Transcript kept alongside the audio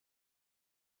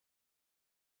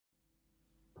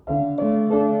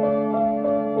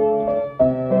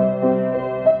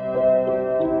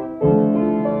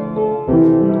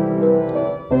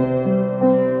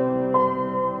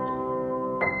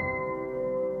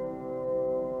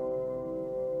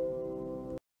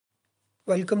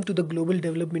Welcome to the Global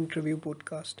Development Review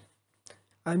podcast.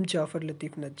 I'm Jafar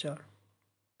Latif Najjar.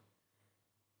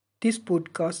 This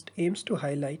podcast aims to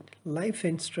highlight life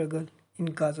and struggle in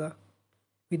Gaza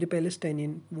with a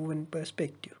Palestinian woman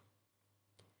perspective.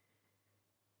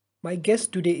 My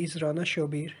guest today is Rana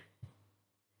Shobir.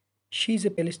 She is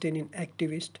a Palestinian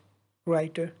activist,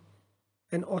 writer,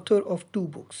 and author of two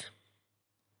books.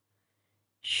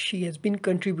 She has been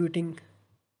contributing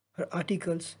her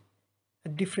articles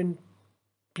at different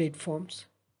platforms.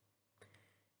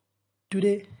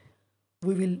 Today,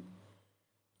 we will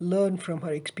learn from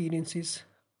her experiences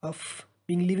of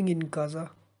being living in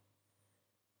Gaza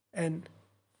and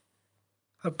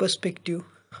her perspective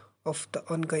of the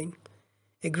ongoing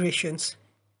aggressions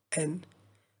and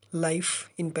life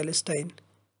in Palestine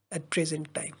at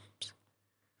present times.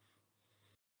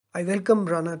 I welcome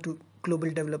Rana to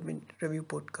Global Development Review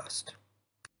podcast.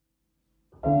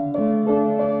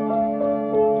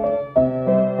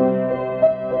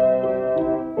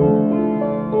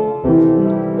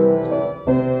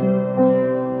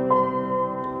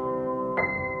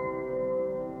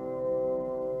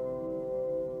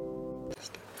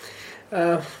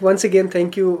 Once again,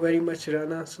 thank you very much,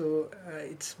 Rana. So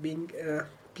it's been a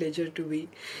pleasure to be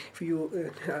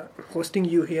hosting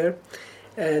you here,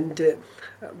 and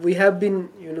we have been,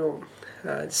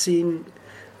 seeing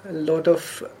a lot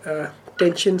of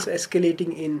tensions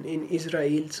escalating in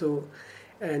Israel. So,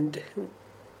 and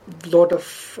a lot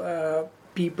of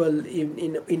people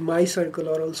in my circle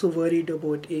are also worried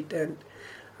about it, and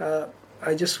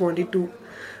I just wanted to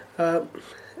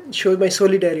show my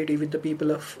solidarity with the people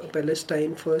of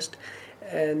Palestine first,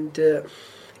 and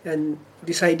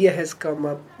this idea has come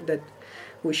up that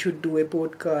we should do a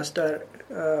podcast,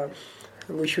 or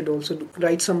we should also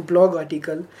write some blog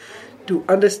article to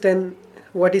understand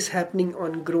what is happening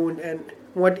on ground and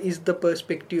what is the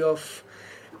perspective of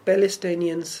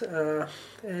Palestinians,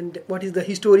 and what is the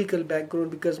historical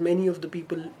background, because many of the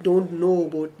people don't know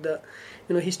about the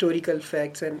historical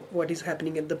facts and what is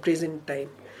happening at the present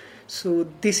time. So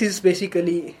this is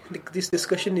basically, this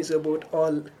discussion is about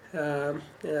all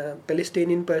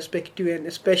Palestinian perspective, and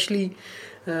especially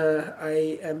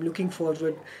I am looking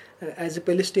forward as a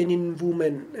Palestinian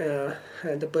woman,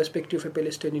 the perspective of a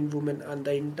Palestinian woman on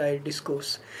the entire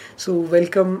discourse. So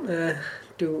welcome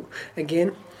to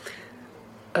again.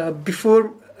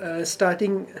 Before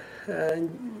starting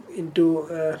into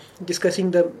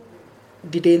discussing the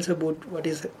details about what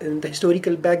is the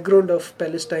historical background of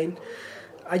Palestine,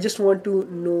 I just want to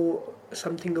know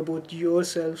something about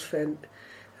yourself and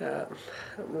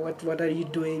what are you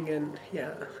doing, and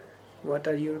what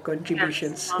are your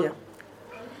contributions? Yes.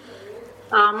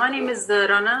 My name is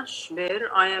Rana Shobir.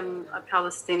 I am a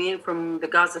Palestinian from the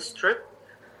Gaza Strip.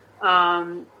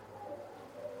 My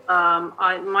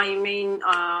main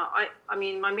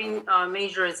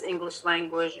major is English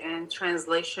language and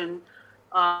translation.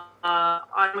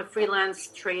 I'm a freelance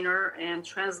trainer and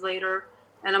translator,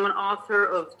 and I'm an author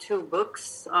of two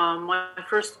books. My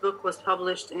first book was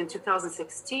published in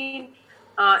 2016.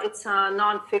 It's a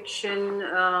nonfiction.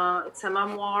 It's a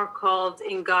memoir called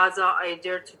 "In Gaza, I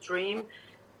Dare to Dream,"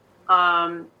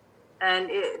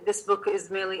 this book is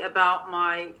mainly about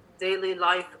my daily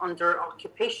life under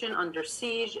occupation, under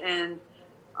siege, and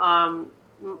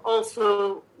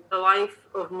also the life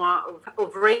of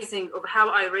how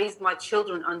I raised my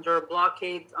children under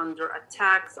blockade, under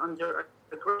attacks, under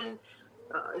aggression,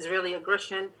 Israeli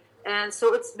aggression. And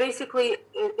so it's basically,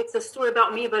 it's a story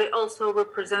about me, but it also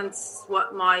represents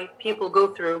what my people go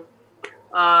through.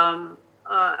 And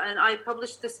I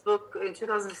published this book in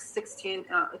 2016.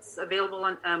 It's available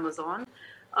on Amazon.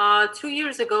 2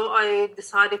 years ago, I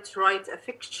decided to write a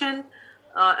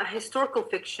historical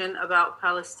fiction about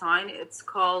Palestine. It's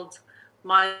called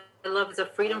My Love is a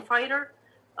Freedom Fighter.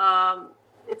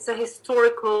 It's a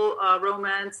historical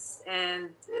romance, and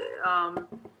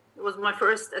it was my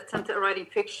first attempt at writing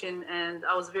fiction, and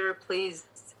I was very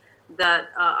pleased that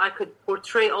I could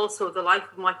portray also the life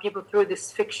of my people through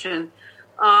this fiction.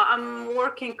 I'm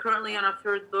working currently on a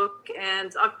third book,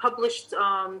 and I've published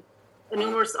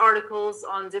numerous articles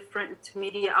on different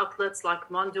media outlets like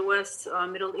Mondo West,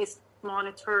 Middle East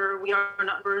Monitor, We Are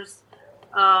Numbers.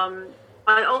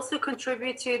 I also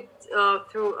contributed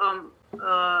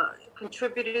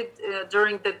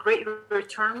during the Great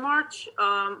Return March.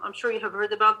 I'm sure you have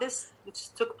heard about this,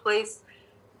 which took place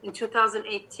in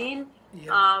 2018,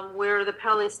 where the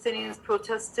Palestinians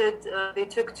protested. They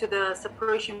took to the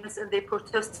separation and they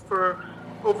protested for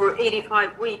over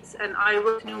 85 weeks. And I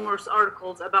wrote numerous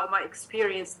articles about my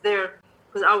experience there,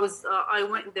 because I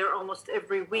went there almost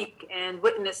every week and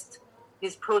witnessed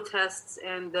these protests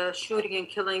and the shooting and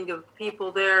killing of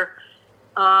people there.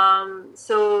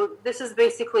 So this is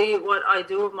basically what I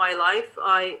do with my life.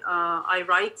 I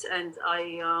write, and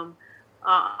I'm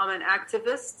an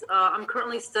activist. I'm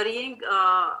currently studying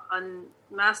a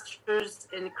master's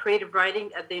in creative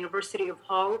writing at the University of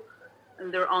Hull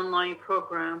in their online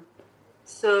program.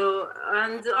 So,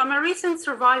 and I'm a recent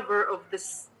survivor of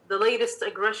the latest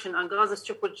aggression on Gaza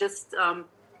Strip, which just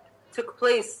took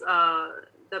place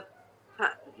the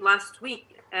last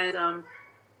week, and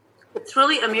it's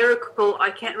really a miracle.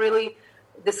 I can't really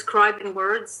describe in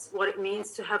words what it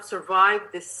means to have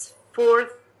survived this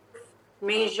fourth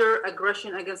major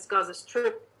aggression against Gaza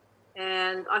Strip.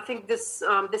 And I think this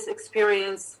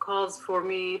experience calls for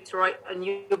me to write a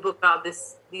new book about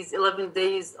these 11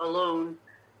 days alone.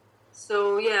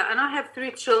 So yeah, and I have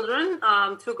 3 children,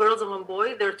 2 girls and 1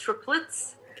 boy. They're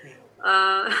triplets.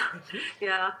 Uh,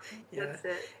 yeah, that's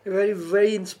it. A very,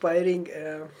 very inspiring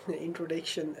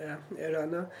introduction,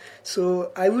 Rana.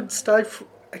 So I would start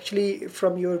actually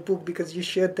from your book, because you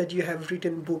shared that you have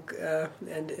written book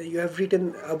and you have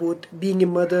written about being a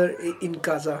mother in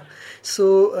Gaza.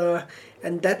 So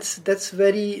and that's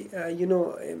very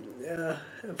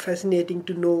fascinating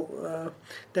to know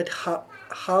that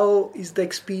how is the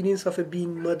experience of a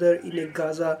being mother in a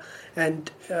Gaza,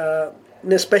 and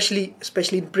especially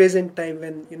in present time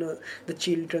when the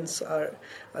children are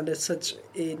under such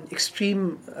an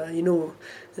extreme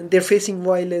they're facing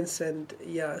violence, and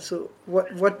so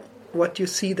what you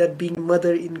see that being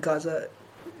mother in Gaza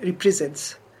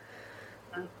represents.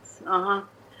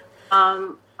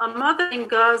 A mother in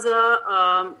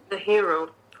Gaza, the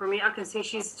hero for me. I can say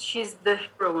she's the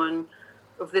heroine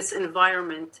of this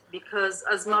environment, because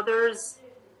as mothers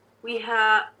we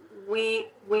are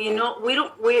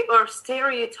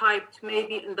stereotyped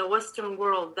maybe in the Western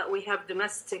world that we have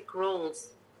domestic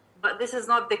roles, but this is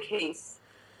not the case.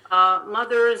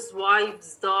 Mothers,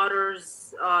 wives,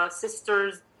 daughters,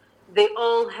 sisters, they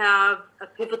all have a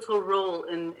pivotal role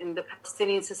in the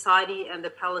Palestinian society and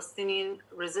the Palestinian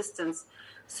resistance.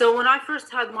 So when I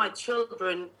first had my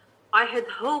children, I had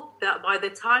hoped that by the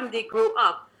time they grew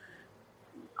up,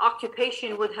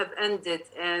 occupation would have ended,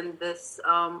 and this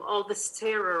all this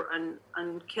terror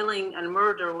and killing and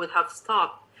murder would have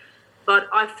stopped. But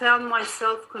I found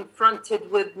myself confronted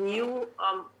with new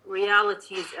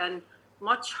realities, and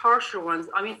much harsher ones.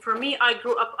 I mean, for me, I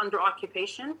grew up under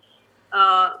occupation,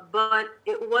 but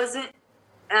it wasn't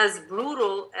as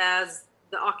brutal as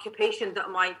the occupation that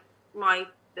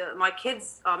my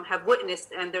kids have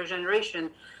witnessed and their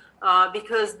generation.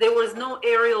 Because there was no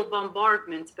aerial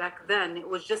bombardment back then. It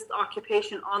was just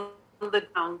occupation on the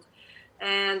ground.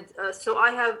 And so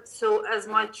as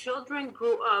my children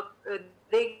grew up,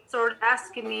 they started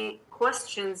asking me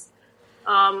questions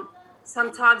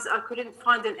sometimes I couldn't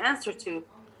find an answer to.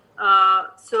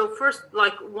 So first,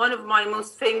 like one of my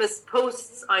most famous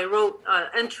posts I wrote,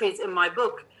 entries in my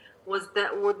book, was that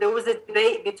there was a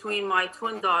debate between my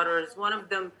twin daughters. One of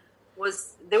them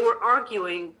they were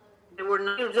arguing. They were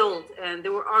 9 years old, and they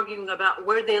were arguing about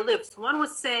where they live. So one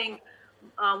was saying,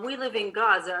 we live in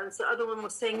Gaza, and the other one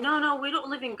was saying, no, we don't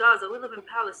live in Gaza, we live in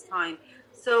Palestine.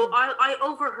 So I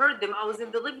overheard them. I was in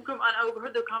the living room, and I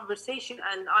overheard their conversation,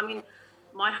 and I mean,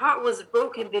 my heart was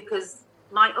broken, because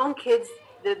my own kids,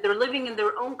 they're living in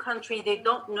their own country. They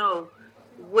don't know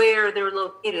where they're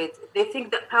located. They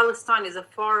think that Palestine is a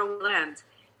faraway land.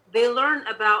 They learn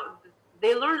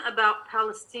about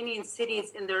Palestinian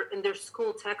cities in their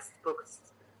school textbooks.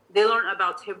 They learn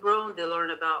about Hebron, they learn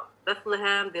about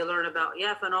Bethlehem, they learn about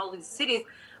Jaffa and all these cities,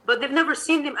 but they've never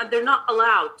seen them, and they're not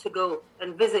allowed to go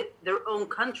and visit their own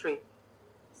country.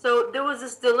 So there was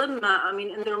this dilemma, I mean,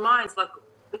 in their minds, like,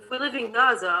 if we live in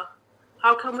Gaza,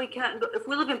 how come we can't go? If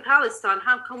we live in Palestine,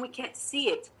 how come we can't see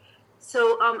it? So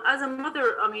as a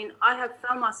mother, I mean, I have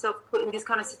found myself put in these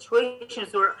kind of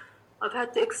situations where I've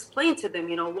had to explain to them,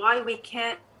 why we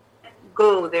can't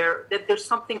go there, that there's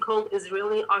something called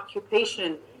Israeli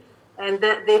occupation, and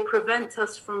that they prevent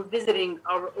us from visiting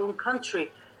our own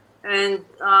country. And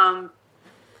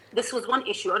this was one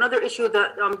issue. Another issue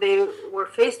that they were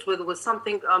faced with was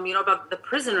something, about the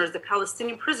prisoners, the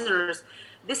Palestinian prisoners.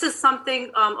 This is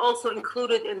something also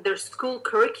included in their school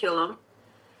curriculum.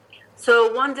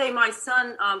 So one day my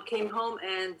son came home,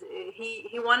 and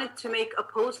he wanted to make a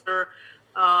poster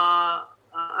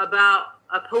about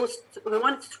we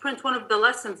wanted to print one of the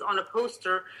lessons on a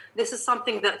poster. This is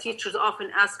something that teachers often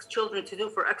ask children to do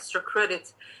for extra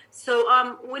credit. So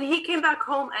when he came back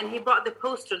home and he brought the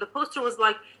poster was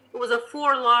like, it was a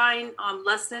 4-line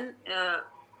lesson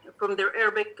from their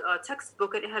Arabic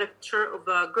textbook, and it had a picture of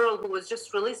a girl who was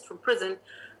just released from prison.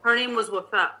 Her name was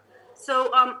Wafa.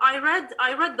 So I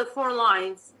read the 4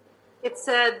 lines. It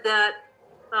said that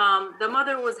The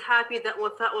mother was happy that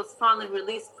Wafat was finally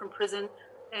released from prison,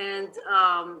 and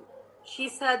she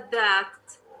said that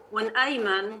when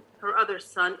Ayman, her other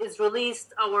son, is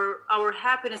released, our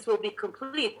happiness will be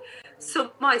complete.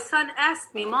 So my son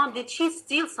asked me, "Mom, did she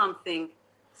steal something?"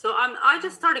 So I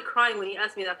just started crying when he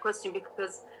asked me that question,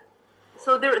 because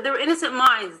so they're innocent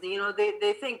minds,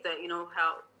 they think that,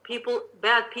 how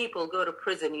bad people go to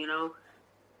prison,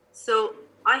 So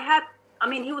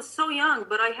he was so young,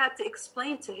 but I had to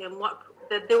explain to him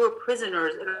that they were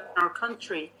prisoners in our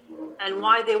country and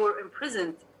why they were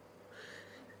imprisoned.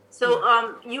 So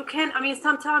you can,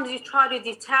 sometimes you try to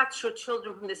detach your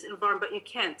children from this environment, but you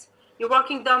can't. You're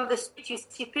walking down the street, you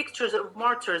see pictures of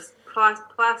martyrs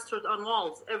plastered on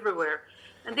walls everywhere.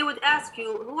 And they would ask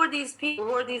you, who are these people?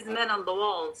 Who are these men on the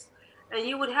walls? And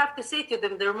you would have to say to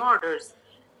them, they're martyrs.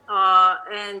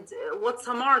 And what's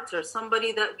a martyr?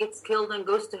 Somebody that gets killed and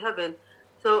goes to heaven.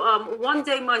 So one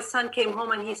day my son came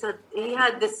home and he said, he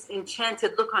had this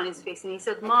enchanted look on his face. And he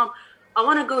said, "Mom, I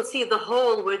want to go see the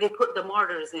hole where they put the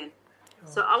martyrs in."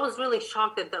 So I was really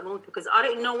shocked at that moment, because I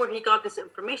didn't know where he got this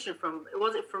information from. It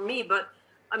wasn't from me, but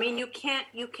you can't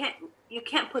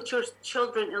put your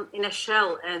children in a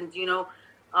shell and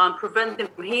prevent them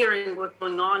from hearing what's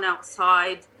going on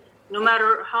outside, no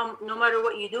matter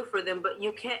what you do for them. But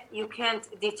you can't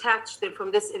detach them from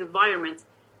this environment,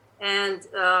 and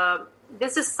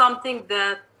this is something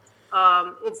that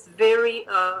it's very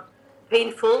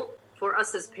painful for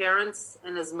us as parents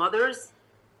and as mothers.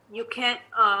 You can't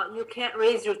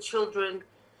raise your children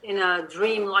in a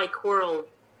dream-like world.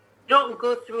 You don't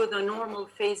go through the normal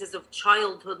phases of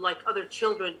childhood like other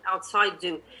children outside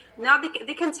do. Now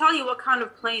they can tell you what kind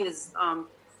of plane is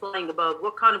flying above,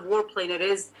 what kind of warplane it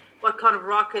is, what kind of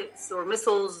rockets or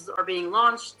missiles are being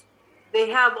launched. They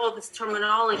have all this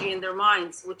terminology in their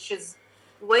minds, which is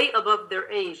way above their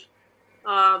age.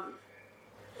 Now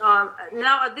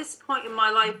at this point in my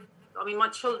life, my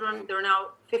children, they're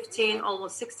now 15,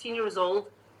 almost 16 years old.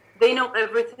 They know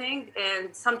everything,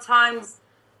 and sometimes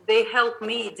they help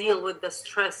me deal with the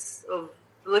stress of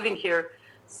living here.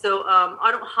 So I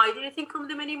don't hide anything from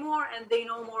them anymore, and they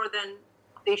know more than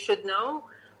they should know.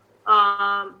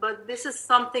 But this is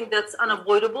something that's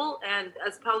unavoidable, and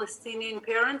as Palestinian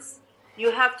parents,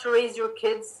 you have to raise your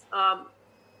kids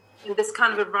in this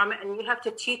kind of environment, and you have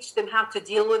to teach them how to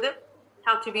deal with it,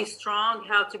 how to be strong,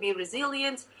 how to be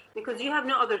resilient, because you have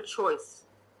no other choice,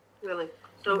 really.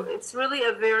 So it's really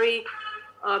a very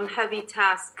heavy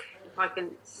task, if I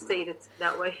can state it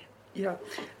that way. Yeah,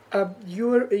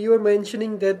 you were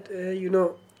mentioning that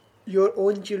your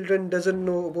own children doesn't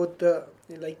know about the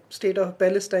state of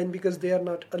Palestine because they are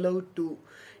not allowed to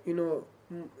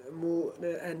move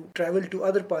and travel to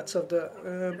other parts of the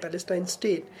Palestine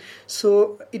state.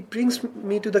 So it brings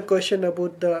me to the question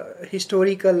about the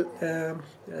historical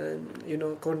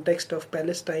context of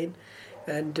Palestine,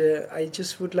 and I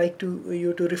just would like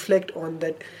you to reflect on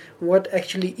that. What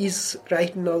actually is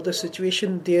right now the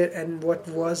situation there, and what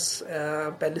was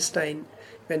Palestine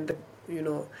when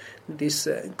this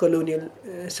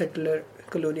settler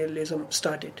colonialism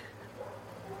started?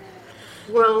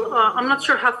 Well, I'm not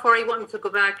sure how far you want me to go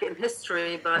back in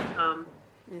history, but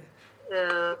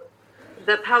the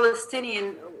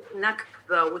Palestinian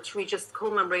Nakba, which we just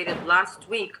commemorated last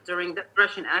week during the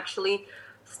aggression, actually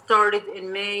started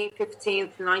in May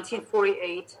 15th,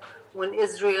 1948, when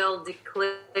Israel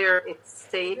declared its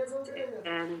state,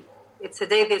 and it's a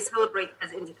day they celebrate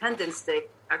as Independence Day,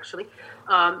 actually.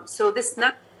 So this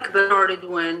Nakba started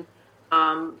when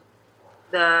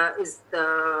the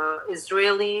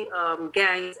Israeli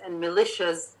gangs and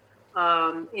militias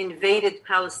invaded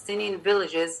Palestinian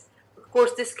villages. Of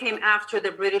course, this came after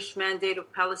the British mandate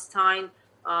of Palestine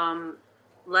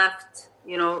left.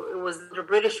 It was the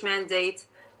British mandate,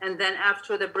 and then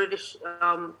after the British,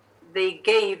 they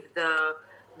gave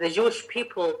the Jewish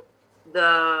people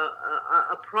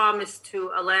a promise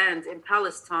to a land in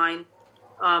Palestine.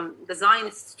 The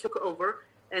Zionists took over,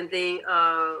 and they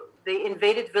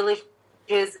invaded villages,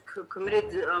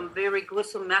 committed very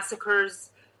gruesome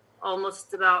massacres.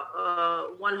 Almost about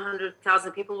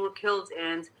 100,000 people were killed,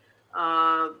 and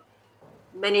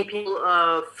many people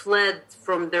fled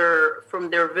from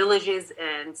their villages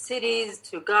and cities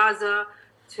to Gaza,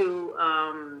 to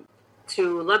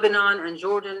Lebanon and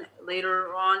Jordan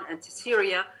later on, and to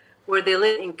Syria, where they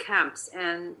live in camps.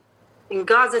 And in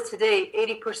Gaza today,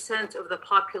 80% of the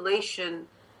population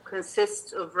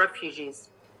consists of refugees.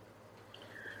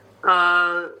 In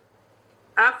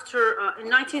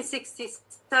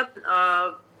 1967,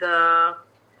 the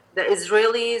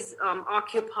Israelis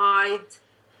occupied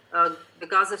the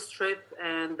Gaza Strip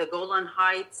and the Golan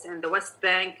Heights and the West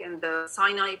Bank and the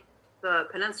Sinai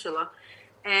Peninsula,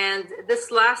 and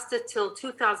this lasted till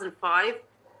 2005.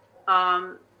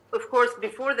 Of course,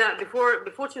 before that, before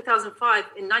 2005,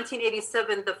 in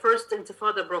 1987, the first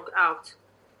Intifada broke out.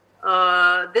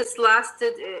 It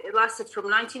lasted from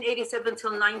 1987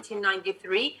 till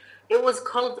 1993. It was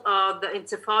called the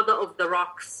Intifada of the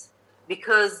Rocks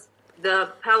because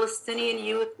the Palestinian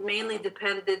youth mainly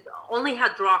only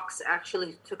had rocks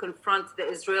actually to confront the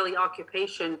Israeli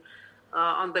occupation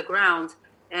on the ground.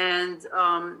 And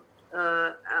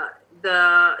the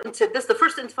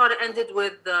first Intifada ended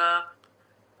with the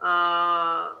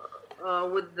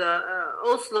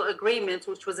Oslo Agreement,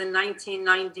 which was in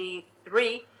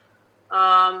 1993.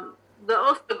 The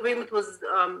Oslo Agreement was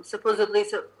supposedly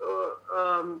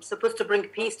supposed to bring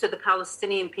peace to the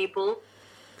Palestinian people,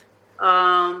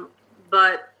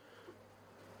 but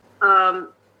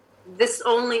this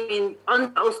only under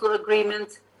the Oslo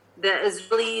Agreement, the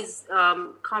Israelis'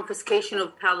 confiscation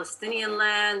of Palestinian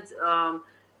land,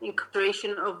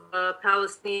 incarceration of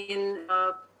Palestinian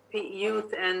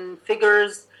youth and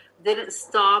figures didn't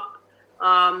stop.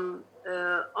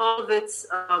 All of its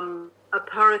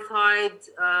apartheid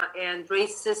and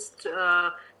racist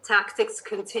tactics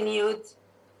continued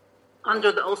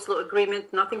under the Oslo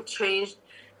Agreement. Nothing changed.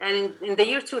 And in the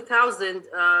year 2000,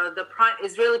 the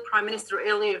Israeli Prime Minister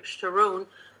Ariel Sharon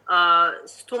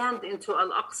stormed into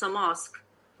Al-Aqsa Mosque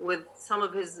with some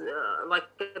of his, like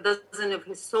a dozen of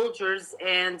his soldiers,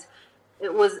 and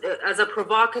it was as a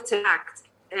provocative act.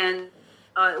 And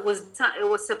it was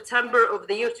September of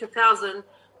the year 2000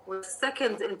 when the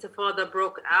second Intifada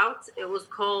broke out. It was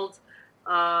called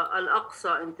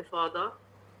Al-Aqsa Intifada,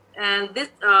 and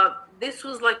this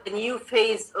was like a new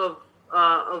phase of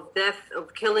death,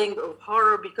 of killing, of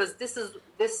horror, because this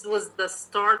was the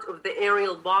start of the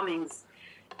aerial bombings.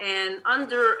 And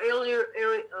under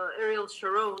Ariel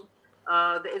Sharon,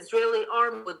 the Israeli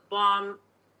army would bomb,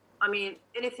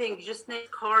 anything, just name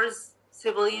cars,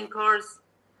 civilian cars,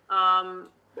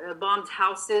 bombed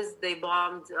houses. They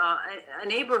bombed a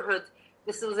neighborhood.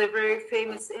 This was a very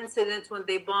famous incident when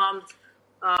they bombed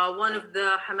one of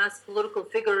the Hamas political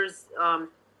figures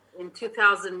in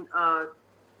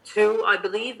 2002, I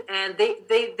believe, and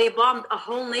they bombed a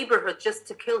whole neighborhood just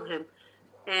to kill him.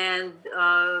 And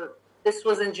this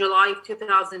was in July of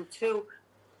 2002.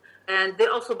 And they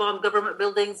also bombed government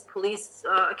buildings, police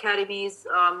academies,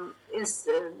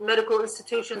 medical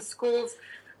institutions, schools.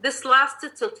 This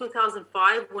lasted till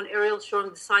 2005 when Ariel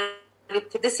Sharon decided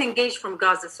to disengage from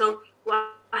Gaza. So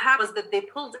what happened was that they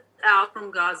pulled out from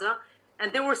Gaza,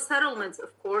 and there were settlements,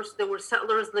 of course. There were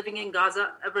settlers living in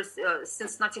Gaza ever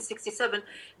since 1967.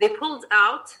 They pulled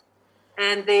out,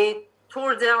 and they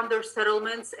tore down their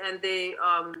settlements, and they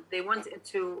went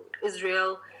into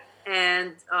Israel.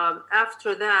 And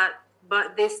after that,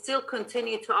 but they still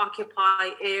continue to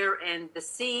occupy air and the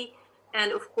sea,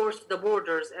 and of course the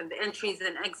borders and the entries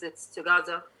and exits to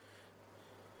Gaza.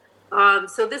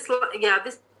 So this took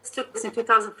place in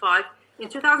 2005. In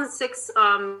 2006,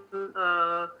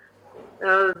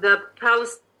 the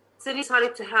Palestinians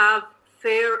decided to have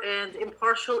fair and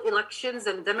impartial elections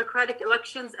and democratic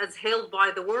elections as hailed by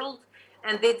the world,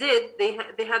 and they did. They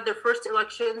had their first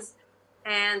elections,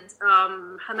 and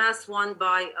Hamas won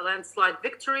by a landslide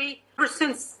victory. Ever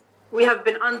since, we have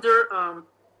been under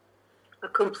a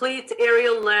complete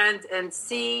aerial, land, and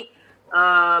sea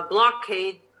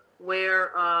blockade,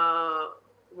 where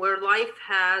life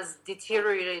has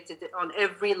deteriorated on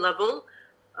every level.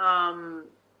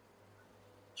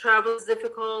 Travel is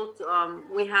difficult.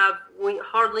 We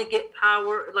hardly get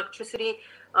power, electricity.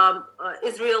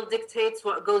 Israel dictates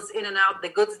what goes in and out, the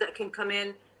goods that can come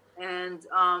in, and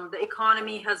the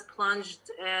economy has plunged,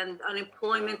 and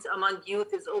unemployment among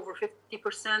youth is over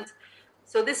 50%.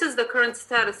 So this is the current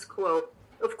status quo.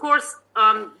 Of course,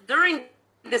 during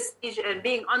this siege and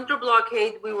being under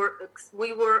blockade, we were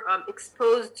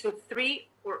exposed to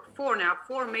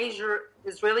four major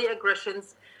Israeli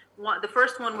aggressions. The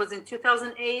first one was in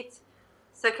 2008,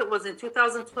 second was in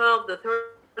 2012, the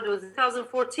third was in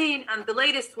 2014, and the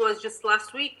latest was just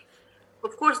last week.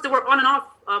 Of course, there were on and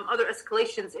off other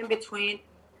escalations in between,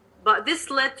 but this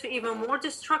led to even more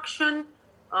destruction,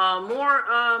 more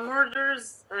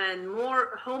murders, and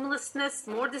more homelessness,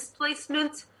 more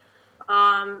displacement.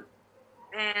 I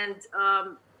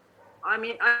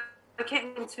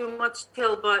can't get into much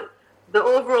detail, but the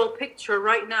overall picture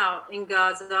right now in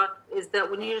Gaza is that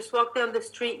when you just walk down the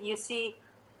street, you see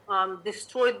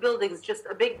destroyed buildings, just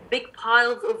a big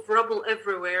piles of rubble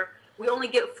everywhere. We only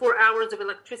get 4 hours of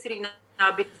electricity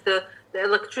now because the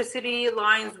electricity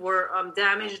lines were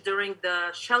damaged during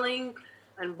the shelling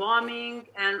and bombing,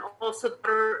 and also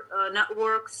other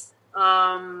networks.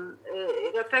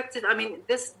 It affected. I mean,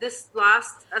 this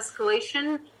last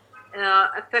escalation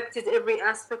affected every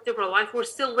aspect of our life. We're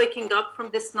still waking up from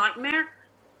this nightmare.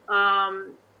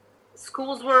 Um,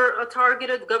 Schools were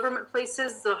targeted, government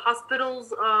places,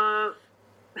 hospitals,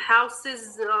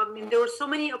 houses. I mean, there were so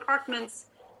many apartments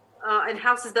and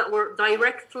houses that were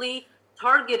directly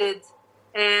targeted,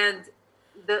 and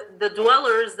the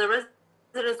dwellers, the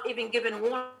residents, even given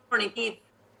warning to leave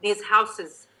these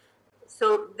houses.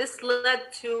 So this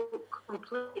led to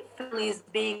complete families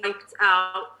being wiped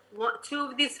out. Two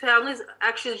of these families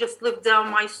actually just lived down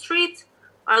my street.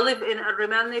 I live in a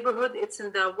Rimal neighborhood. It's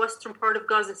in the western part of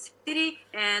Gaza City,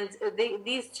 and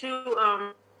these two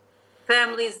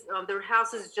families, their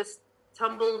houses just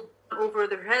tumbled over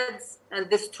their heads and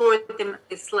destroyed them.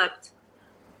 They slept.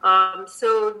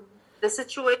 So the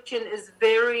situation is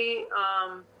very.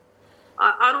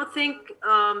 I don't think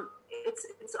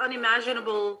it's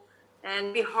unimaginable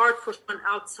and be hard for someone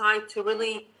outside to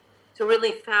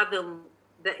really fathom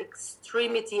the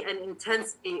extremity and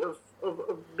intensity of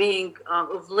being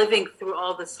of living through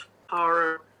all this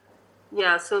horror.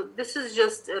 Yeah, so this is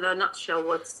just in a nutshell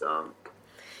what's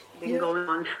been going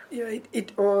on. Yeah,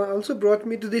 it also brought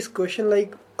me to this question,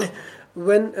 like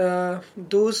when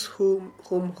those whom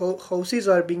houses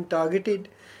are being targeted,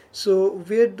 so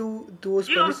where do those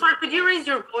I'm sorry, could you raise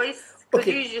your voice? Could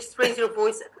you just raise your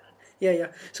voice? Yeah.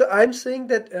 So I'm saying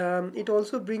that it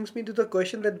also brings me to the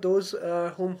question that those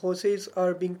whom houses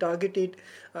are being targeted,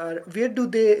 where do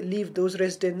they live? Those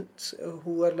residents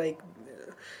who are like,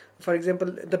 for example,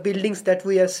 the buildings that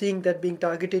we are seeing that being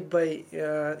targeted by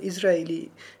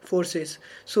Israeli forces.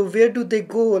 So where do they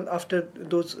go after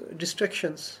those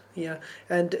destructions? Yeah,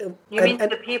 and you mean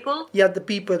the people? Yeah, the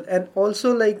people, and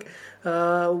also like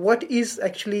what is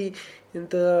actually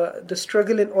the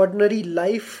struggle and ordinary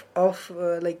life of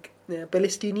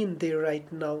Palestinian there right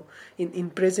now in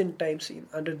present times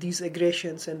under these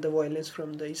aggressions and the violence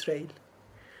from the Israel.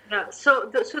 Yeah, so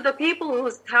the people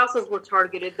whose houses were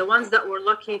targeted, the ones that were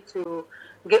lucky to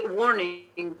get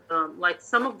warning, like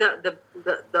some of the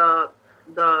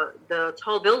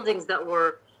tall buildings that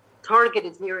were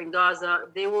targeted here in Gaza,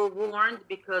 they were warned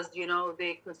because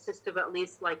they consist of at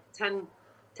least like 10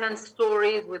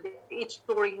 stories, with each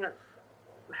story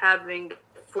having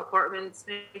 4 apartments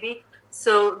maybe.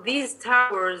 So these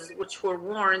towers, which were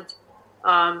warned,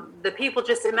 the people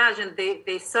just imagined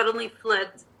they suddenly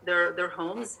fled their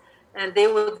homes, and they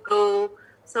would go.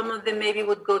 Some of them maybe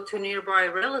would go to nearby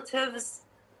relatives.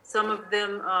 Some of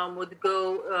them would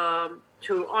go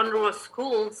to UNRWA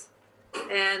schools,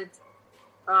 and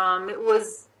it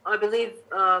was, I believe,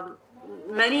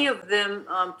 many of them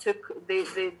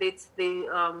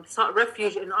sought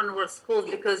refuge in UNRWA schools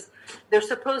because they're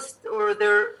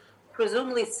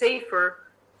presumably safer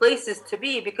places to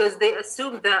be, because they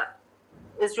assumed that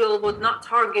Israel would not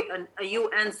target a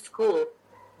UN school.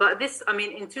 But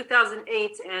in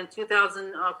 2008 and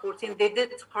 2014, they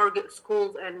did target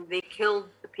schools, and they killed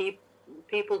the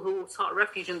people who sought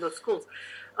refuge in those schools.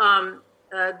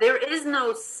 There is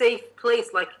no safe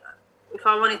place. Like, if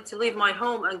I wanted to leave my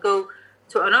home and go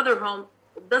to another home,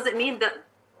 it doesn't mean that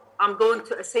I'm going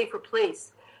to a safer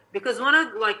place. Because one of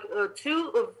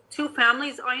two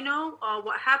families I know,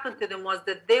 what happened to them was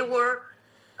that they were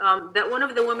that one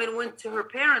of the women went to her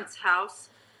parents' house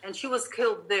and she was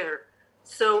killed there.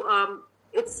 So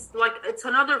it's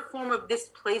another form of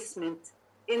displacement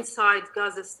inside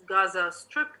Gaza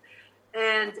Strip,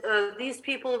 and these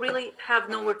people really have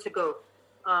nowhere to go.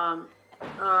 I'm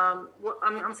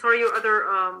sorry.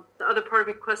 The other part of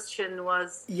your question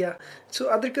was. Yeah. So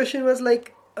other question was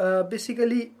like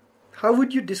basically, how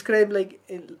would you describe like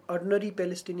ordinary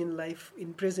Palestinian life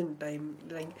in present time?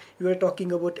 Like you were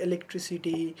talking about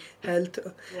electricity, health.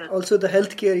 Yeah. Also, the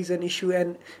healthcare is an issue,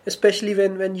 and especially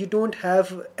when you don't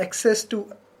have access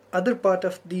to other part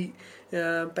of the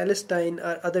Palestine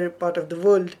or other part of the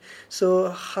world. So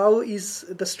how is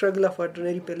the struggle of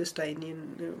ordinary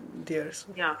Palestinian there?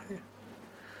 So, yeah.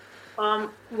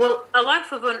 Well, a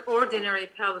life of an ordinary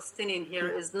Palestinian here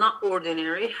is not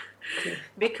ordinary,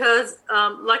 because,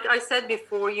 like I said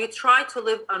before, you try to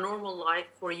live a normal life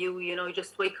for you. You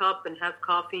just wake up and have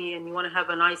coffee, and you want to have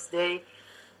a nice day.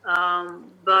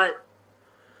 But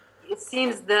it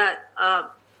seems that,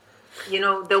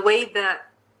 the way that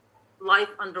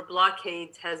life under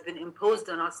blockade has been imposed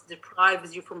on us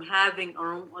deprives you from having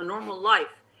a normal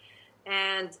life.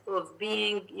 And of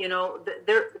being,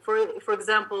 for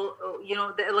example,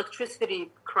 the electricity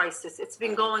crisis, it's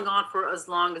been going on for as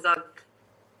long as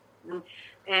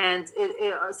and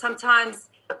sometimes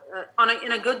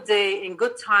in a good day, in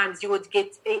good times, you would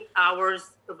get 8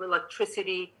 hours of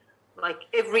electricity, like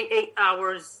every 8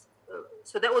 hours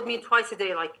So that would mean twice a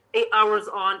day, like 8 hours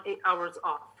on, 8 hours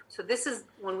off. So this is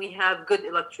when we have good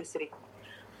electricity.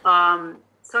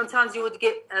 Sometimes you would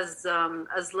get as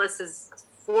less as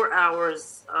 4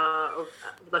 hours of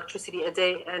electricity a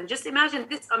day. And just imagine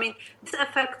this. I mean, this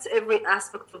affects every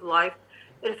aspect of life.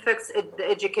 It affects the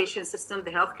education system,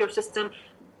 the healthcare system.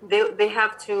 They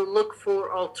have to look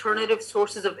for alternative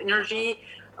sources of energy,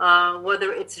 whether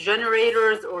it's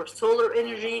generators or solar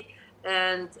energy.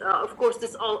 And of course,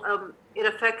 this all it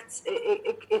affects.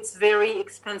 It's very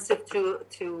expensive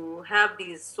to have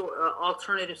these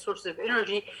alternative sources of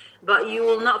energy, but you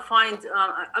will not find.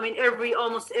 I mean,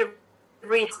 almost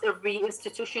every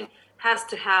institution has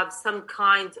to have some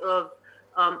kind of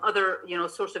other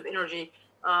source of energy.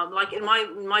 Like in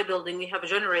my building, we have a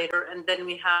generator, and then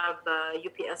we have a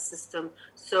UPS system.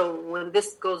 So when this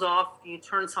goes off, you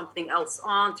turn something else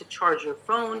on to charge your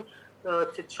phone,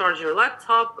 to charge your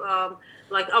laptop.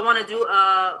 Like I want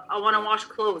to wash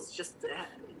clothes, just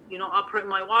operate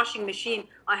my washing machine.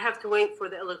 I have to wait for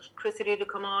the electricity to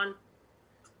come on.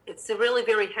 It's really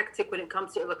very hectic when it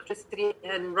comes to electricity,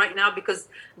 and right now because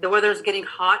the weather is getting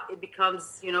hot, it becomes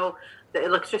the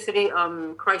electricity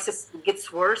crisis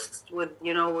gets worse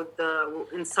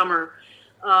in summer.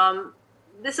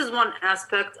 This is one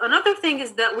aspect. Another thing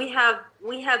is that we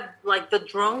have like the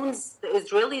drones. The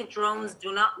Israeli drones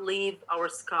do not leave our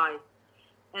sky,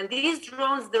 and these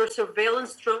drones, they're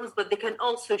surveillance drones, but they can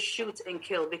also shoot and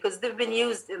kill because they've been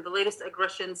used in the latest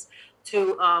aggressions to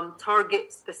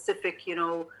target specific,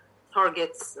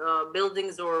 targets,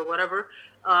 buildings or whatever.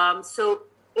 So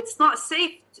it's not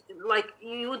safe. Like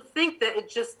you would think that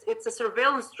it's a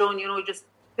surveillance drone, just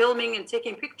filming and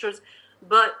taking pictures.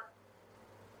 But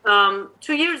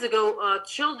 2 years ago,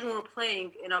 children were playing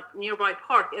in a nearby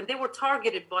park, and they were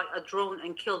targeted by a drone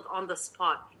and killed on the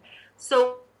spot. So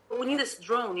we need this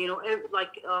drone,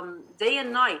 day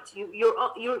and night.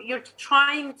 You're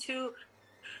trying to.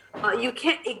 You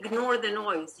can't ignore the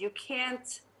noise. You can't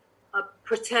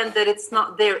pretend that it's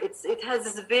not there. It has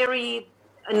this very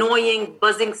annoying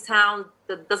buzzing sound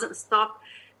that doesn't stop,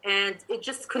 and it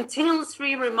just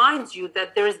continuously reminds you that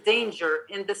there is danger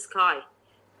in the sky.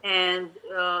 And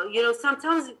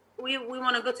sometimes we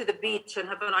want to go to the beach and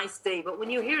have a nice day, but when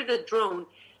you hear the drone,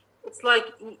 it's like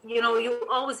you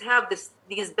always have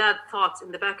these bad thoughts in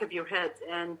the back of your head.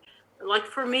 And like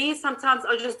for me, sometimes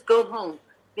I just go home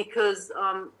because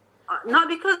not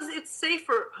because it's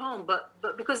safer home, but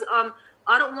because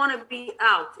I don't want to be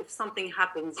out if something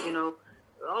happens. I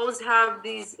always have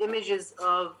these images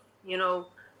of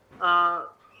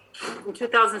in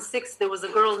 2006 there was a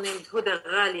girl named Huda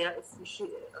Ghalia.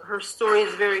 Her story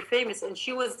is very famous, and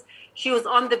she was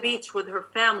on the beach with her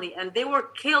family, and they were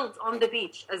killed on the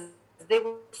beach as they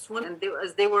were swimming, and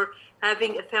as they were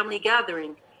having a family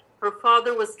gathering. Her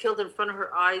father was killed in front of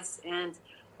her eyes, and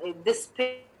this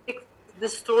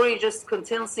story just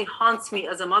continuously haunts me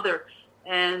as a mother,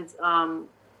 and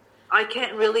I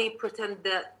can't really pretend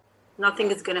that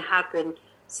nothing is going to happen.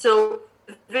 So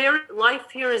life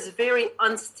here is very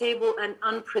unstable and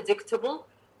unpredictable.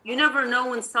 You never know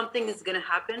when something is going to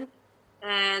happen,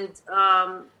 and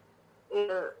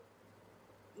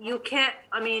you can't.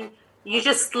 I mean, you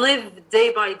just live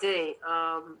day by day.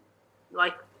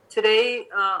 Like today,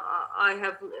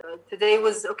 today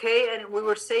was okay, and we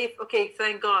were safe. Okay,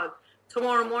 thank God.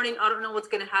 Tomorrow morning, I don't know what's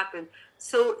going to happen.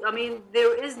 So, I mean,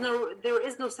 there is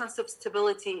no sense of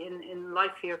stability in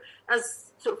life here.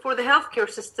 So for the healthcare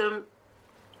system,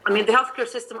 I mean, the healthcare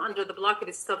system under the blockade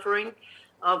is suffering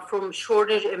from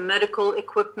shortage in medical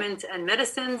equipment and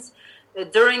medicines.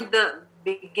 During the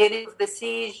beginning of the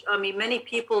siege, I mean, many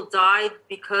people died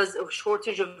because of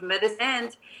shortage of medicine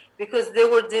and because they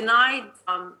were denied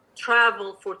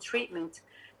travel for treatment.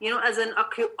 As an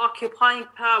occupying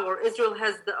power, Israel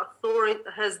has the authority,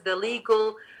 has the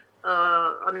legal,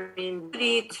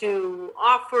 duty to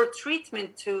offer treatment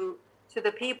to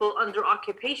the people under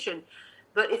occupation.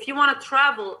 But if you want to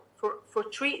travel for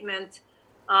treatment,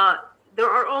 there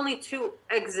are only two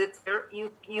exits there.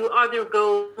 You either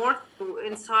go north to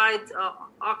inside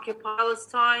occupied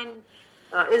Palestine,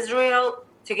 Israel,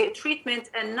 to get treatment,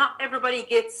 and not everybody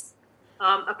gets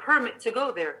a permit to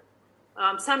go there.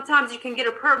 Sometimes you can get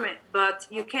a permit, but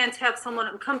you can't have someone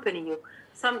accompany you.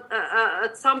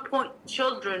 At some point,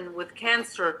 children with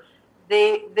cancer,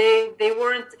 they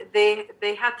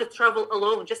had to travel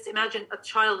alone. Just imagine a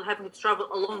child having to travel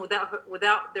alone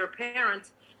without their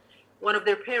parent, one of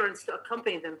their parents to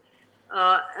accompany them.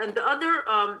 And the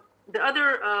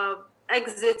other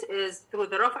exit is through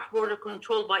the Rafah border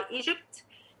controlled by Egypt,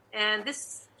 and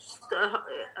this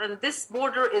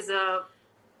border is a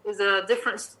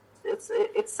different.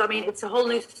 It's a whole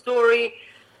new story.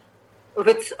 of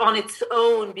its on its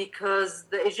own, because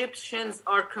the Egyptians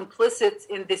are complicit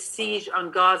in this siege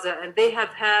on Gaza, and they have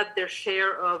had their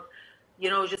share of,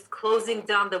 just closing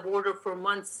down the border for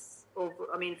months,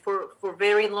 for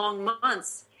very long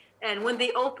months. And when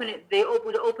they open it, they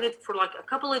would open it for like a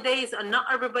couple of days, and not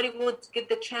everybody would get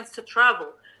the chance to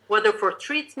travel, whether for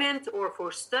treatment or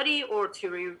for study or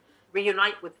to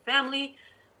reunite with family.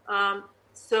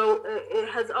 So it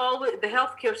has always, the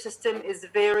healthcare system is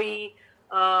very,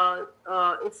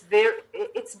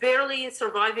 it's barely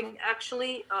surviving.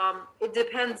 Actually, it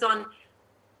depends on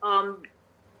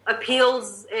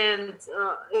appeals, and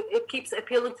it keeps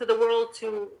appealing to the world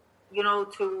to,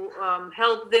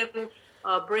 help them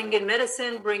bring in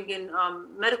medicine, bring in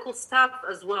medical staff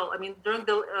as well. I mean, during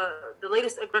the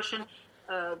latest aggression,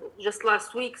 just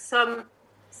last week, some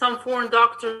foreign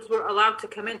doctors were allowed to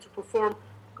come in to perform,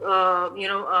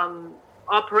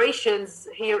 operations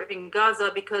here in Gaza,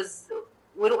 because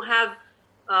we don't have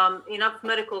enough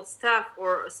medical staff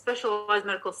or specialized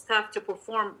medical staff to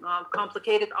perform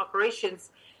complicated operations.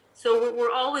 So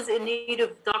we're always in need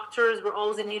of doctors, we're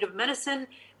always in need of medicine,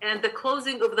 and the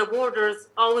closing of the borders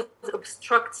always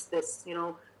obstructs this,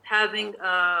 having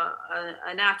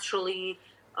a naturally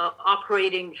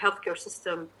operating healthcare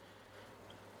system.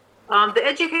 The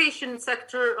education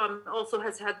sector also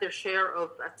has had their share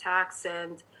of attacks,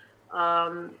 and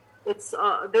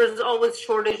there's always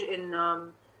shortage in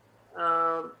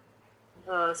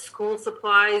school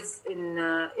supplies, in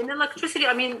electricity.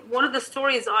 I mean, one of the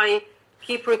stories I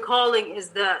keep recalling is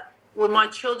that when my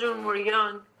children were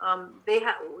young,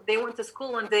 they went to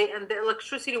school one day and the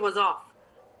electricity was off.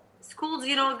 Schools,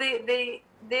 they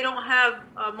don't have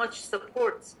much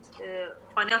support,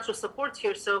 financial support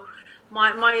here. So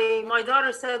my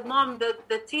daughter said, "Mom,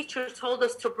 the teacher told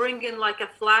us to bring in like a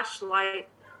flashlight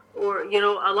or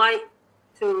a light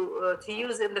to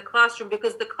use in the classroom,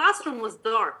 because the classroom was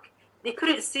dark. They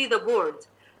couldn't see the board."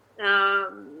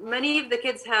 Many of the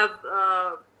kids have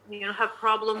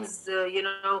problems,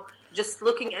 just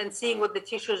looking and seeing what the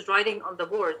teacher is writing on the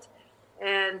board.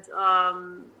 And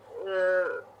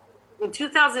in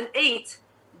 2008,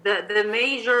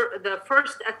 the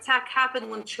first attack happened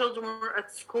when children were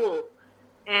at school,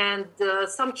 and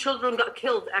some children got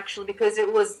killed actually, because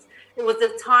it was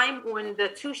the time when the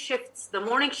two shifts, the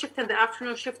morning shift and the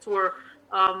afternoon shift, were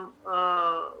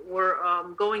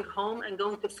going home and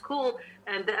going to school,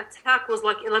 and the attack was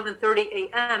like 11:30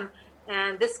 a.m.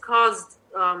 and this caused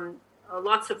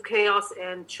lots of chaos,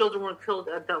 and children were killed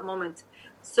at that moment.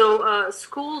 So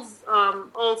schools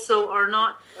also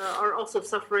are also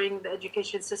suffering, the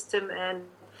education system, and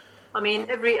I mean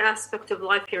every aspect of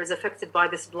life here is affected by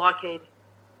this blockade.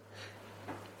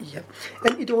 Yeah,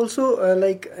 and it also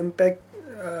impact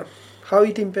how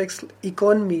it impacts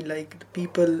economy, like the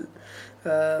people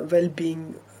well-being,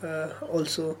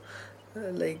 also.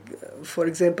 For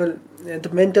example,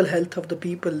 the mental health of the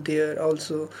people there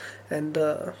also, and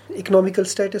the economical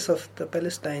status of the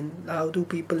Palestine. How do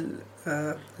people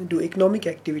do economic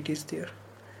activities there?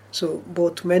 So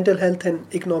both mental health and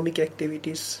economic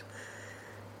activities.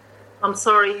 I'm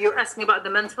sorry, you're asking about the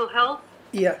mental health?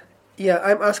 Yeah,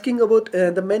 I'm asking about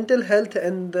the mental health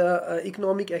and the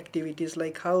economic activities,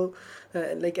 like how,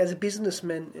 as a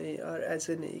businessman or as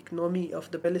an economy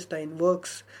of the Palestine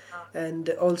works, and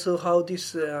also how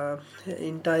this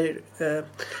entire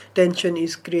tension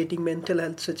is creating mental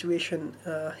health situation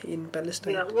in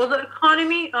Palestine. Yeah, well, the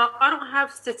economy, I don't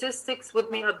have statistics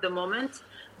with me at the moment,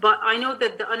 but I know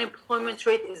that the unemployment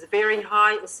rate is very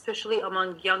high, especially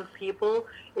among young people.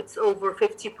 It's over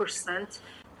 50%.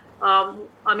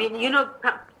 I mean,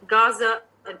 Gaza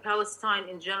and Palestine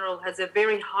in general has a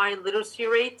very high literacy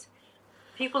rate.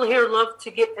 People here love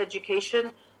to get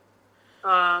education.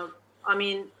 I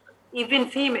mean, even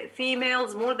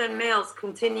females more than males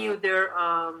continue their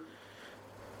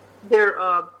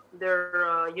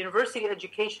university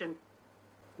education,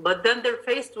 but then they're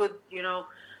faced with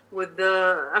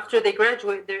after they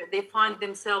graduate, they find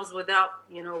themselves without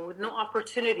with no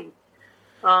opportunity.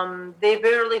 They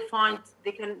barely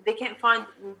they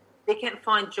can't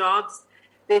find jobs.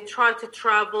 They try to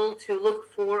travel to look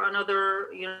for another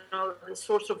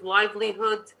source of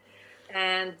livelihood,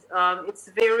 and it's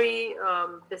very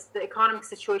the economic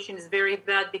situation is very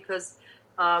bad, because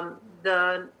I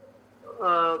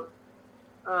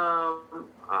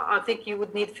think you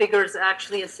would need figures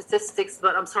actually and statistics,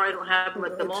 but I'm sorry I don't have them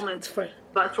at the moment. It's fine.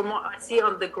 But from what I see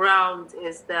on the ground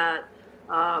is that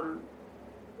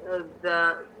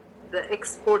the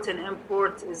export and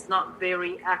import is not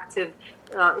very active,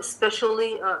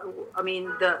 especially, I mean,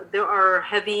 there are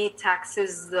heavy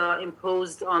taxes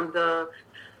imposed on the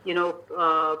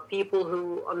people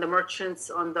who, on the merchants,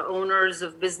 on the owners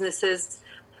of businesses.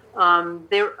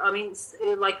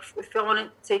 Like if I want to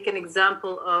take an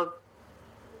example of,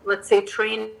 let's say,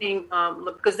 training,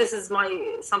 because this is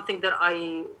something that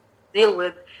I deal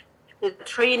with. The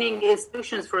training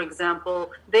institutions, for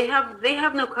example, they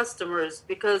have no customers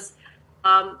because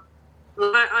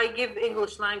I give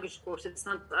English language courses. It's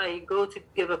not I go to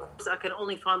give a course, I can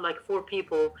only find like 4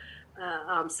 people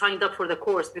signed up for the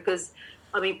course because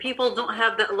people don't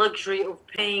have that luxury of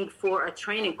paying for a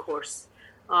training course.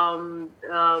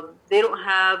 They don't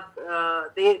have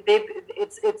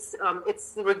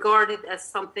it's regarded as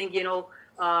something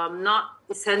not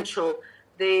essential.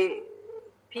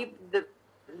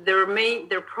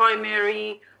 Their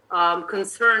primary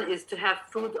concern is to have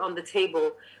food on the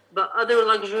table, but other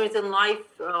luxuries in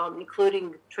life,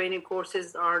 including training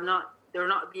courses, they're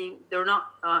not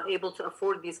able to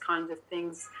afford these kinds of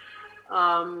things.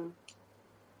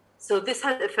 So this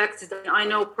has affected. I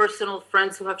know personal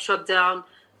friends who have shut down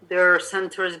their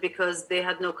centers because they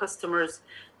had no customers,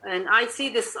 and I see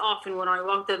this often when I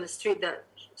walk down the street that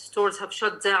stores have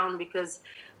shut down because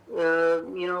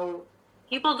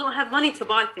people don't have money to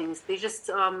buy things. They just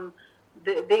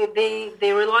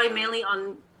they rely mainly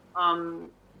on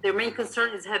their main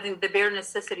concern is having the bare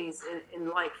necessities in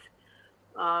life.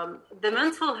 The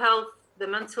mental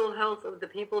health of the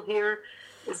people here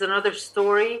is another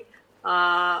story.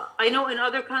 I know in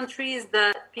other countries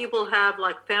that people have,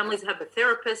 like, families have a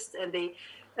therapist, and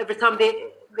every time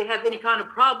they have any kind of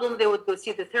problem, they would go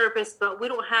see the therapist. But we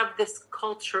don't have this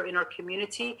culture in our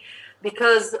community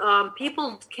because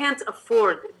people can't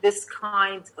afford this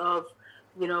kind of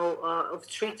of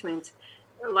treatment.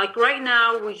 Like right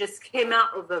now, we just came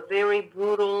out of a very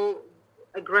brutal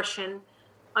aggression.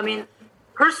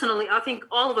 Personally, I think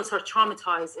all of us are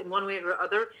traumatized in one way or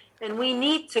other, and we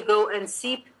need to go and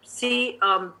see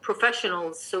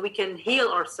professionals so we can heal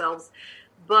ourselves.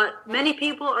 But many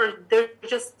people they're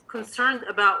just concerned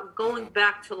about going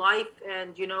back to life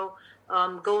and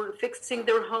fixing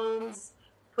their homes,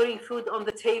 putting food on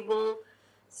the table.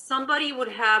 Somebody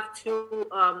would have to.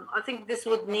 I think this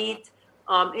would need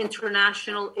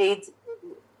international aid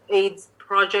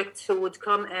projects who would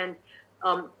come and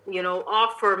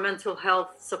offer mental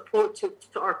health support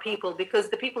to our people, because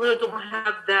the people here don't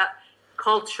have that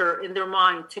culture in their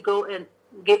mind to go and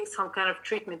get some kind of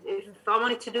treatment. If I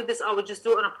wanted to do this, I would just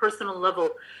do it on a personal level.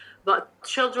 But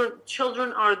children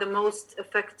are the most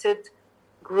affected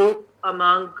group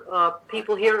among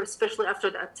people here, especially after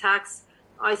the attacks.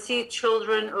 I see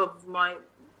children of my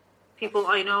people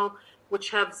I know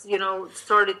which have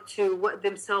started to wet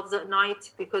themselves at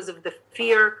night because of the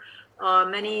fear.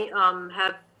 Many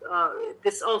have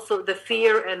this also, the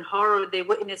fear and horror they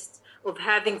witnessed of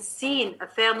having seen a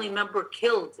family member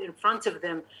killed in front of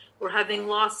them, or having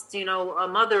lost, a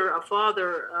mother, a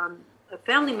father, a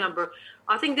family member.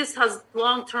 I think this has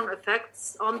long-term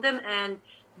effects on them, and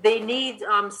they need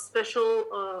special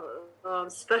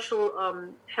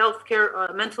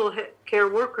healthcare, mental care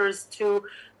workers to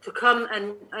come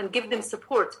and give them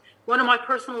support. One of my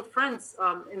personal friends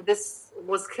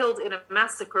was killed in a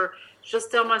massacre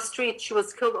just down my street. She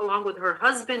was killed along with her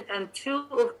husband and 2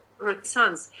 of her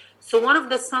sons. So one of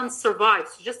the sons survived.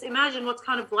 So just imagine what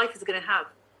kind of life he's going to have.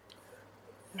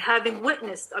 Having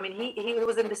witnessed, he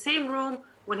was in the same room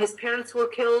when his parents were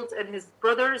killed and his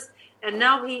brothers, and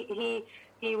now he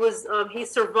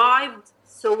survived.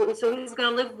 So he's going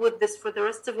to live with this for the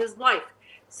rest of his life.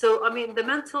 So the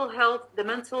mental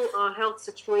health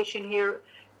situation here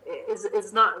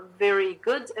is not very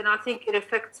good, and I think it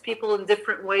affects people in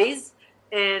different ways,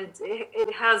 and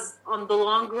it has, on the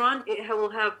long run, it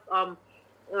will have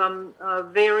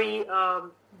very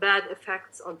bad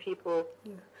effects on people.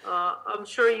 I'm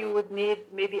sure you would need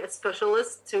maybe a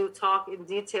specialist to talk in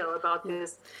detail about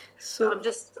this. So I'm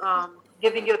just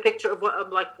giving you a picture of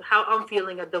how I'm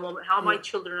feeling at the moment, how my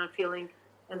children are feeling,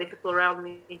 and the people around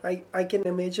me. I can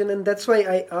imagine, and that's why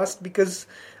I asked, because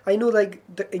I know, like,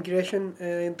 the aggression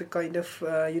and the kind of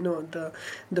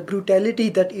the brutality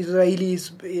that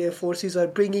Israelis forces are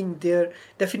bringing there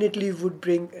definitely would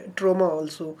bring trauma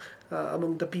also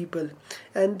among the people.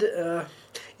 And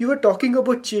you were talking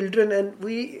about children, and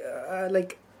we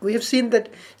have seen that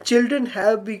children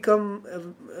have become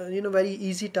very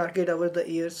easy target over the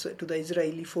years to the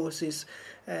Israeli forces,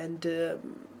 and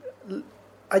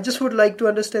I just would like to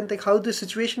understand, like, how the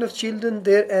situation of children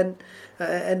there and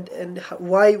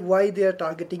why they are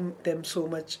targeting them so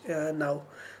much now.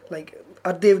 Like,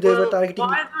 are they were targeting?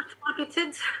 Why they're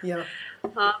targeted? Yeah.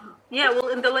 Well,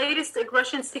 in the latest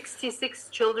aggression, 66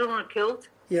 children were killed.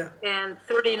 Yeah. And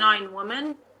 39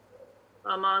 women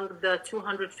among the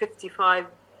 255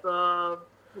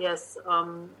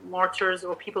 martyrs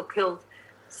or people killed.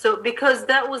 So because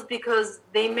the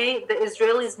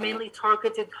Israelis mainly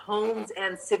targeted homes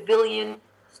and civilian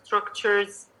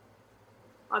structures.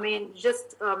 I mean,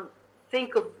 just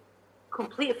think of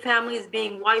complete families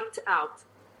being wiped out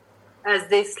as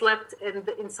they slept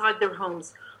inside their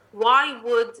homes. Why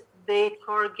would they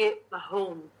target the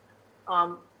home,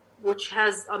 which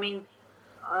has, I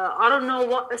don't know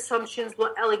what assumptions,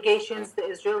 what allegations the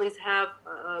Israelis have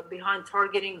behind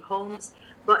targeting homes,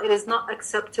 but it is not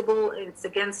acceptable. It's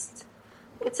against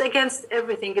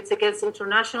everything. It's against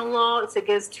international law. It's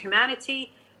against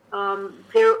humanity.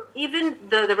 Even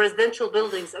the residential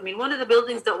buildings. I mean, one of the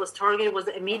buildings that was targeted was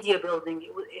a media building.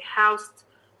 It housed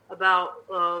about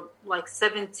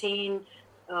 17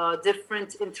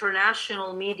 different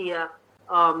international media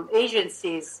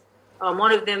agencies.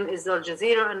 One of them is Al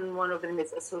Jazeera, and one of them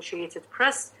is Associated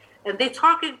Press, and they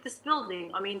targeted this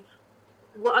building.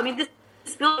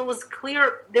 This building was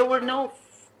clear. There were no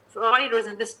fighters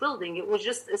in this building. It was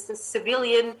just a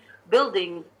civilian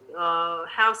building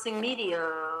housing media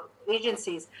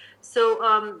agencies. So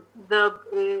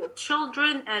the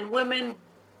children and women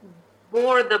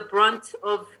bore the brunt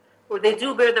of, or they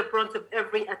do bear the brunt of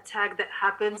every attack that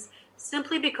happens,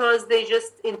 simply because they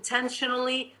just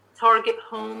intentionally target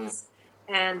homes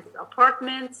and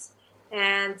apartments,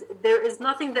 and there is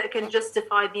nothing that can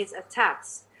justify these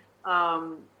attacks.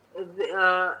 And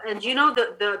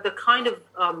the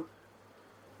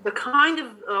kind of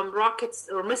rockets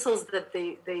or missiles that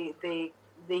they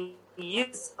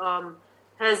use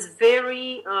has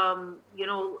very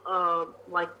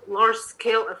large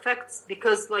scale effects,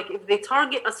 because if they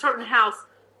target a certain house,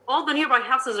 all the nearby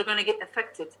houses are going to get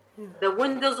affected. The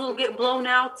windows will get blown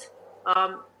out.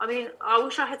 I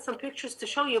wish I had some pictures to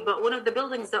show you, but one of the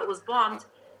buildings that was bombed,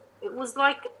 it looks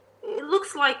like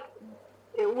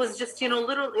it was just,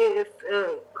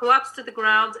 collapsed to the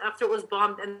ground after it was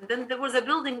bombed. And then there was a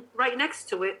building right next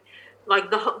to it,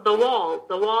 like the wall,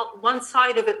 one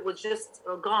side of it was just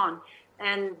gone.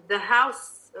 And the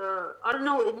house, I don't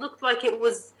know, it looked like it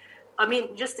was,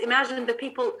 just imagine the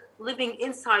people living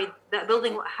inside that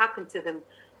building, what happened to them.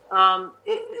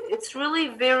 It's really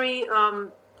very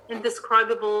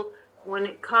indescribable when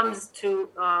it comes to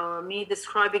me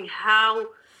describing how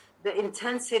the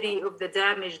intensity of the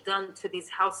damage done to these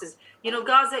houses.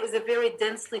 Gaza is a very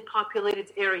densely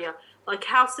populated area. Like,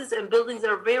 houses and buildings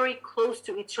are very close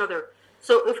to each other.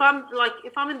 So if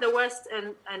I'm in the West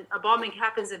and a bombing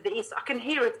happens in the East, I can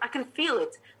hear it, I can feel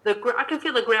it. I can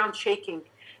feel the ground shaking.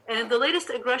 And in the latest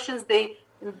aggressions,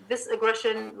 this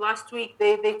aggression last week,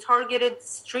 they targeted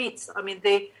streets.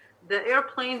 The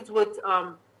airplanes would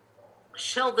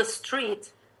shell the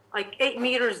street like 8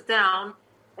 meters down,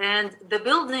 and the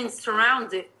buildings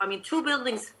surround it. 2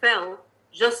 buildings fell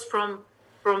just from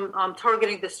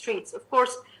targeting the streets. Of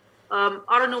course,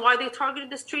 I don't know why they targeted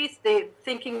the streets. They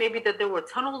thinking maybe that there were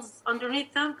tunnels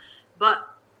underneath them, but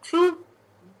two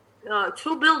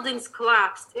buildings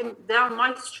collapsed down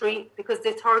my street because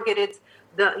they targeted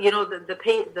the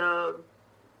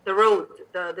road,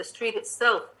 the street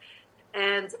itself.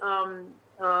 And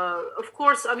of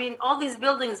course, all these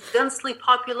buildings, densely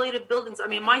populated buildings.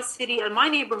 My city and my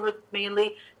neighborhood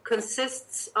mainly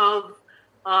consists of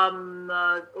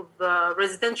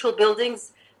residential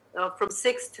buildings from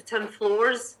 6 to 10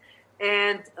 floors,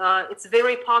 and it's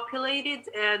very populated.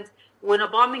 And when a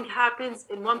bombing happens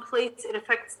in one place, it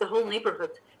affects the whole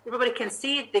neighborhood. Everybody can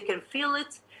see it, they can feel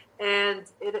it, and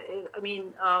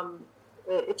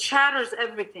it shatters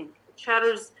everything. It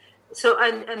shatters. So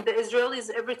and the Israelis,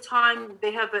 every time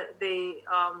they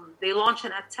launch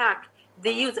an attack,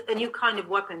 they use a new kind of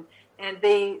weapon, and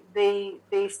they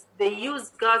use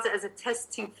Gaza as a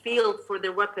testing field for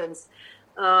their weapons.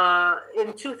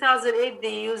 In 2008,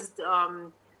 they used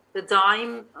the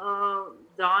dime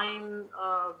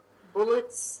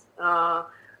bullets,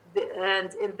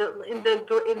 and in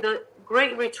the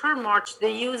Great Return March,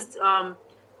 they used a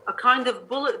kind of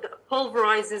bullet that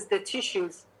pulverizes the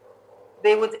tissues.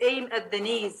 They would aim at the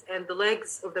knees and the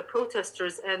legs of the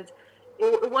protesters, and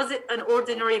it wasn't an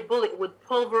ordinary bullet. It would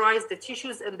pulverize the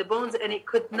tissues and the bones, and it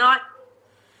could not.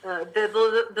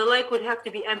 The leg would have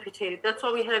to be amputated. That's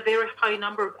why we had a very high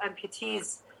number of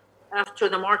amputees after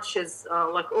the marches.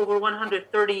 Like over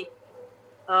 130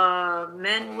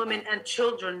 men, women, and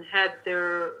children had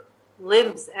their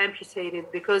limbs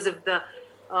amputated because of the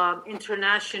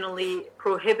internationally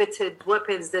prohibited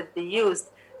weapons that they used.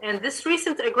 And this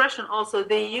recent aggression also,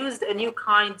 they used a new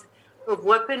kind of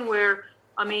weapon where,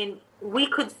 we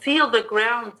could feel the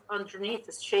ground underneath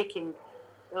is shaking.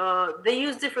 They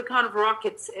used different kind of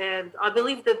rockets, and I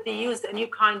believe that they used a new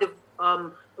kind of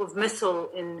missile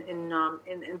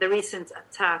in the recent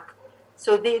attack.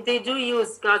 So they do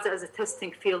use Gaza as a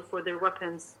testing field for their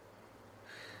weapons.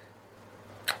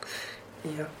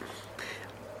 Yeah.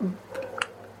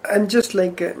 I'm just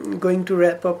going to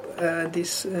wrap up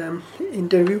this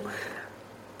interview.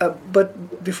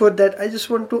 But before that, I just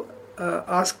want to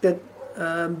ask that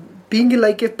being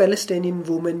like a Palestinian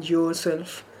woman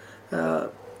yourself,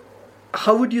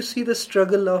 how would you see the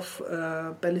struggle of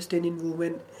Palestinian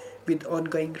women with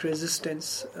ongoing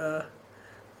resistance,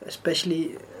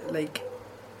 especially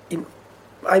in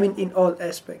all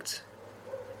aspects?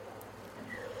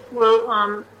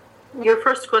 Well, your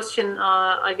first question,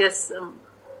 I guess,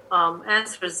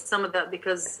 answers some of that,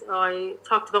 because I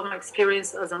talked about my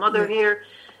experience as a mother here,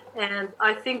 and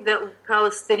I think that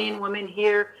Palestinian women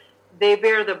here, they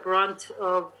bear the brunt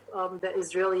of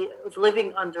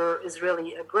living under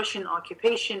Israeli aggression,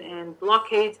 occupation, and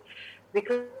blockade,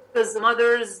 because the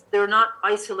mothers, they're not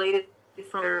isolated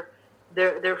from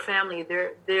their family.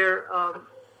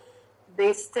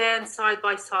 They stand side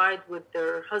by side with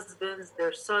their husbands,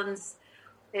 their sons,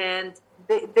 and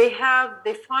they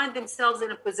find themselves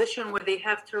in a position where they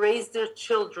have to raise their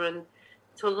children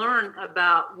to learn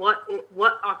about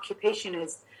what occupation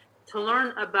is, to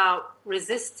learn about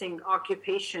resisting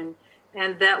occupation,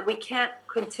 and that we can't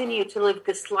continue to live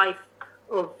this life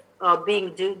of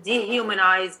being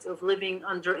dehumanized, of living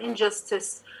under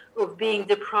injustice, of being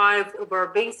deprived of our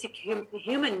basic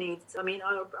human needs. I mean,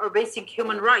 our basic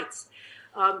human rights.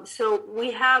 So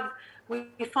we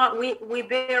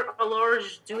bear a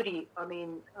large duty. I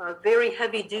mean, a very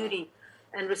heavy duty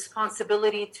and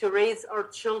responsibility to raise our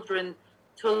children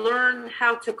to learn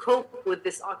how to cope with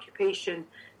this occupation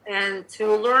and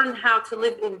to learn how to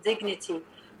live in dignity.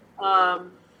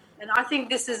 And I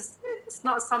think it's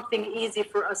not something easy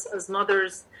for us as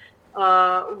mothers.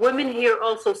 Women here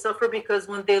also suffer, because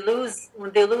when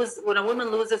a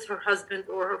woman loses her husband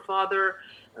or her father,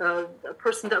 a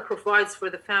person that provides for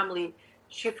the family,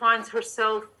 she finds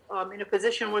herself in a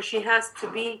position where she has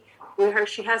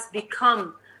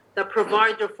become the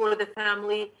provider for the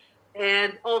family,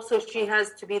 and also she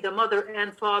has to be the mother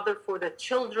and father for the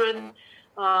children.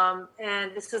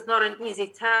 And this is not an easy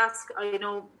task. I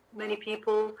know many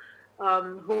people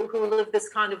who live this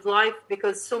kind of life,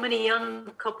 because so many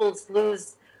young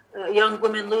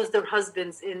women lose their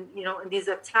husbands in these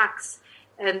attacks,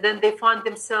 and then they find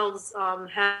themselves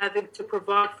having to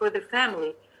provide for the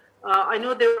family. I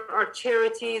know there are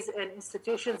charities and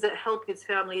institutions that help these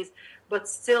families, but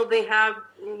still they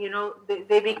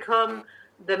become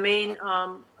the main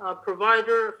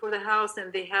provider for the house,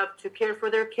 and they have to care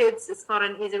for their kids. It's not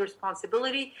an easy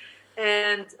responsibility.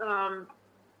 And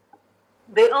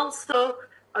they also,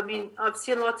 I've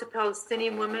seen lots of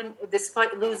Palestinian women,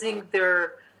 despite losing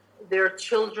their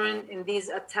children in these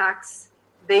attacks,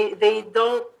 they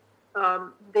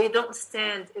don't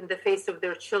stand in the face of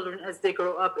their children as they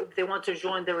grow up if they want to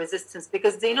join the resistance,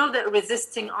 because they know that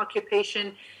resisting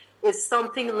occupation is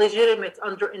something legitimate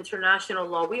under international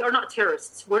law. We are not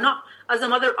terrorists. We're not. As a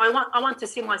mother, I want to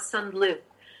see my son live,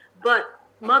 but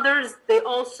mothers, they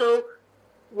also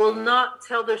will not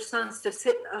tell their sons to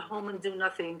sit at home and do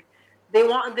nothing. They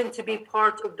want them to be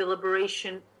part of the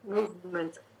liberation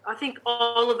movement. I think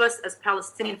all of us as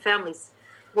Palestinian families,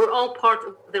 we're all part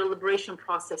of the liberation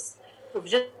process of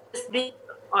just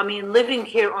living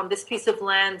here on this piece of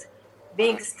land,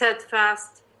 being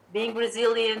steadfast, being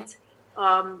resilient,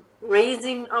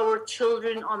 raising our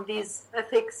children on these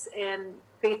ethics and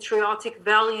patriotic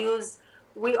values.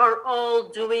 We are all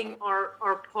doing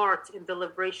our part in the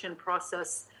liberation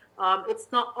process. It's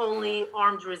not only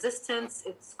armed resistance,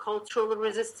 it's cultural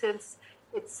resistance.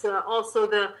 It's also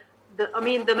the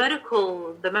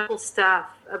medical staff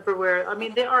everywhere. I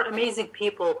mean, they are amazing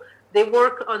people. They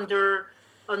work under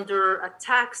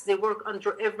attacks. They work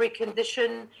under every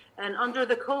condition, and under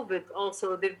the COVID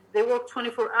also. They work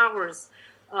 24 hours.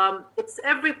 It's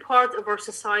every part of our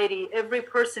society. Every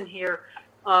person here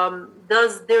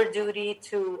does their duty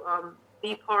to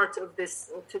be part of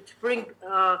this, to bring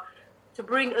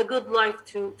a good life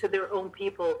to their own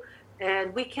people.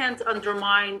 And we can't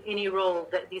undermine any role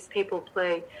that these people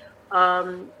play.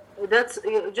 That's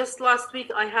just last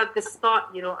week I had this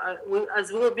thought,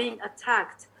 as we were being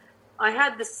attacked, I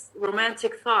had this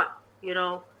romantic thought, it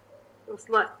was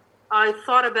like, I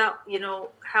thought about,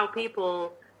 how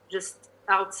people just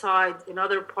outside in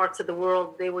other parts of the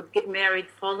world, they would get married,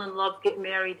 fall in love, get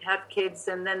married, have kids,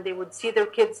 and then they would see their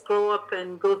kids grow up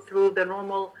and go through the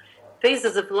normal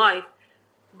phases of life.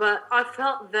 But I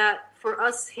felt that for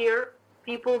us here,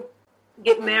 people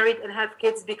get married and have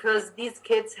kids because these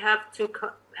kids have to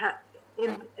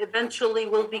eventually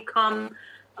will become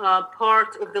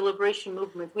part of the liberation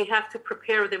movement. We have to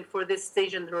prepare them for this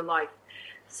stage in their life.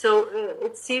 So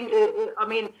it seemed, I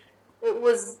mean, it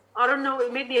was, I don't know,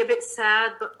 it made me a bit sad,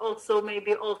 but also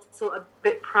maybe also a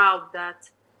bit proud that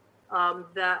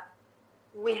that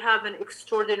we have an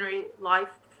extraordinary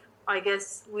life. I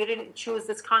guess we didn't choose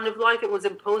this kind of life. It was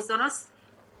imposed on us.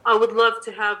 I would love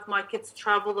to have my kids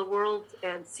travel the world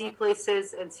and see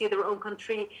places and see their own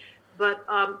country. But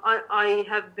I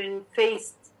have been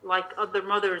faced, like other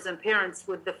mothers and parents,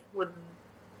 with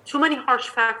too many harsh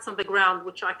facts on the ground,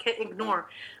 which I can't ignore.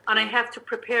 And I have to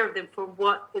prepare them for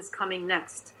what is coming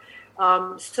next.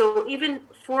 So even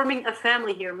forming a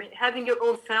family here, having your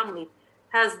own family,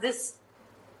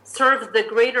 serves the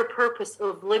greater purpose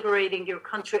of liberating your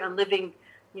country and living,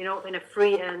 in a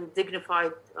free and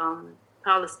dignified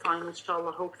Palestine,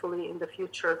 inshallah, hopefully in the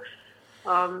future.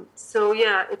 So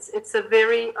yeah, it's a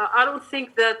very. I don't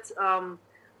think that.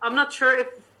 I'm not sure if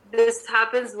this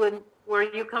happens where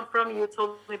you come from. You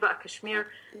told me about Kashmir,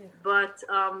 but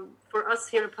for us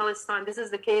here in Palestine, this is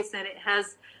the case, and it has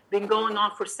been going on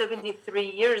for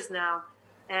 73 years now,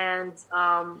 and.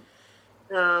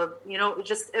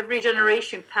 Just every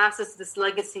generation passes this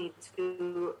legacy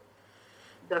to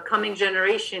the coming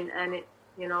generation, and it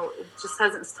just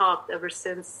hasn't stopped ever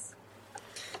since.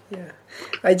 Yeah,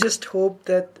 I just hope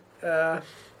that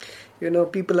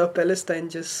people of Palestine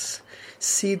just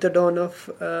see the dawn of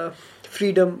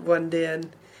freedom one day,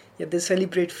 and they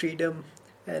celebrate freedom,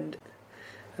 and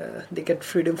they get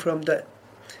freedom from the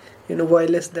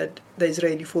violence that the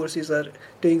Israeli forces are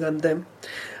doing on them.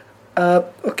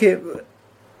 Okay.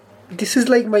 This is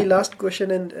like my last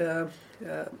question, and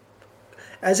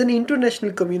as an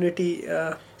international community,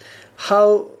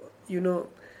 how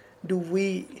do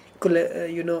we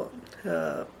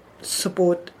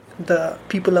support the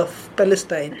people of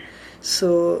Palestine?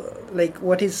 So, like,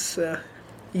 what is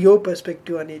your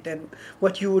perspective on it, and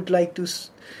what you would like to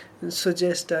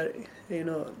suggest,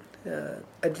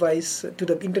 advice to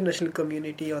the international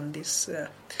community on this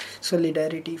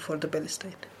solidarity for the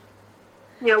Palestine?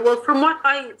 Yeah, well, from what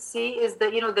I see is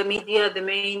that the media, the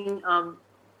main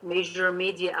major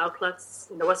media outlets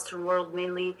in the Western world,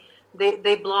 mainly,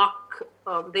 they block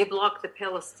the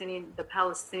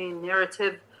Palestinian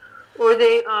narrative, or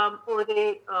they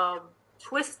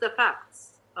twist the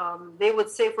facts. They would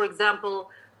say, for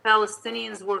example,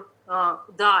 Palestinians were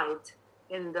died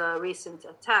in the recent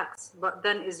attacks, but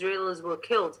then Israelis were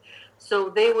killed. So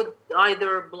they would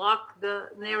either block the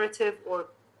narrative or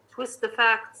twist the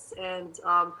facts, and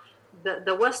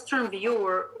the Western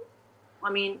viewer,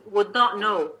 would not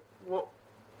know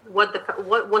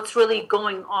what's really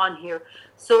going on here.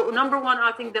 So number one,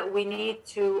 I think that we need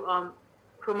to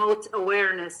promote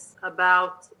awareness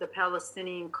about the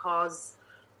Palestinian cause.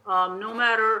 No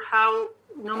matter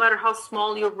how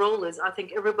small your role is, I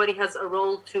think everybody has a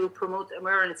role to promote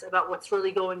awareness about what's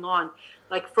really going on.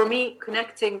 Like for me,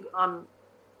 connecting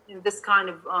in this kind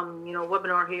of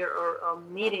webinar here or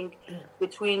meeting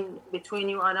between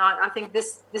you and I think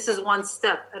this is one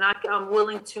step, and I'm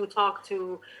willing to talk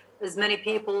to as many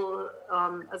people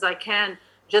as I can,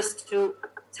 just to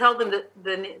tell them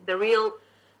the real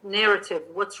narrative,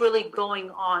 what's really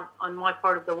going on my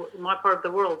part of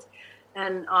the world.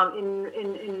 And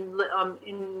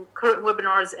in current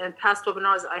webinars and past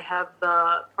webinars I have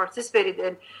participated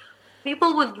in,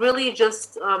 people would really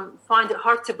just find it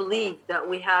hard to believe that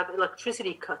we have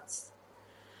electricity cuts.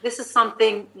 This is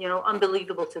something,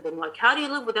 unbelievable to them. Like, how do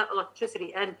you live without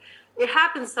electricity? And it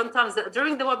happens sometimes that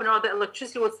during the webinar, the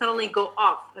electricity would suddenly go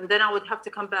off, and then I would have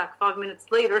to come back 5 minutes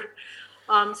later.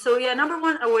 So yeah, number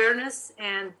one, awareness.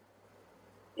 And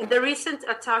in the recent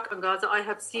attack on Gaza, I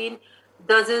have seen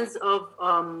dozens of,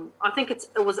 I think it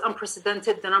was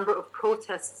unprecedented, the number of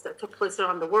protests that took place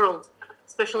around the world,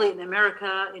 especially in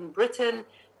America, in Britain,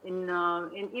 in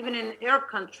even in Arab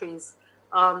countries.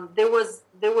 There was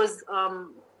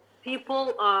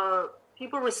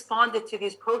people responded to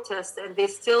these protests, and they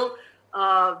still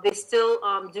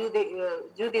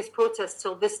do these protests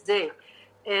till this day.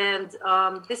 And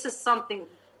this is something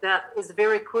that is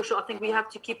very crucial. I think we have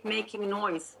to keep making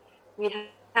noise. We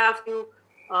have to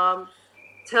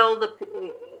tell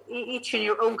each in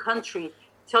your own country,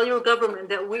 tell your government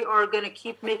that we are going to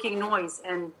keep making noise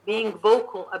and being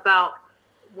vocal about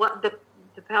what the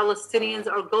Palestinians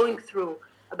are going through,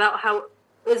 about how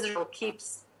Israel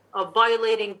keeps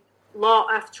violating law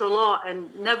after law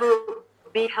and never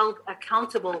be held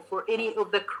accountable for any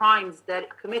of the crimes that it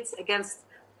commits against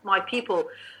my people.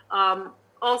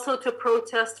 Also to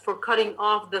protest for cutting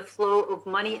off the flow of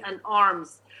money and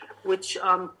arms, which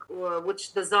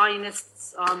the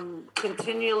Zionists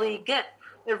continually get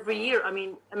every year. I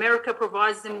mean, America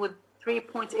provides them with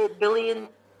 3.8 billion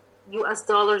US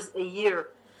dollars a year.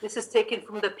 This is taken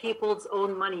from the people's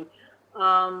own money.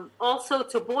 Also,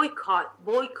 to the boycott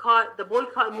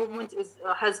movement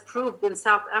has proved in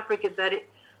South Africa that it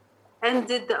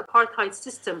ended the apartheid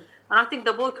system. And I think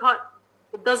the boycott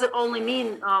doesn't only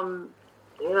mean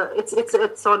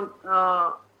it's on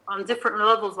different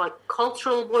levels, like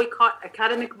cultural boycott,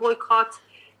 academic boycott,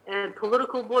 and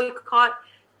political boycott.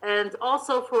 And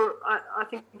also I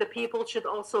think the people should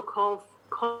also call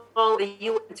the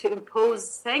UN to impose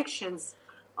sanctions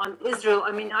on Israel.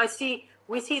 I mean,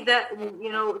 we see that,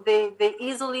 they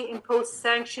easily impose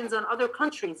sanctions on other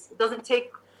countries. It doesn't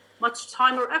take much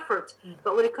time or effort.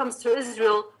 But when it comes to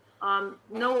Israel,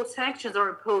 no sanctions are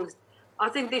imposed. I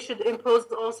think they should impose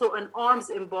also an arms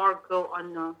embargo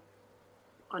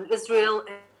on Israel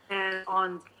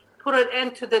and put an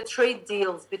end to the trade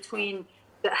deals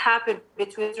that happen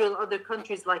between Israel and other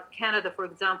countries like Canada, for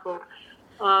example.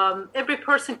 Every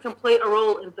person can play a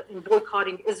role in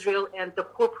boycotting Israel and the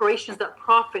corporations that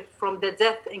profit from the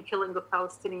death and killing of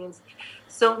Palestinians.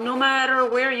 So no matter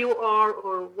where you are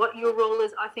or what your role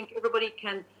is, I think everybody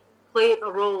can play a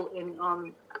role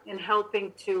in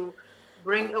helping to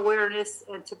bring awareness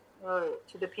and to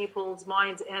the people's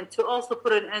minds, and to also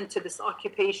put an end to this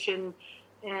occupation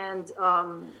and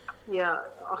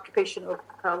occupation of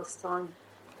Palestine.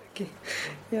 Okay,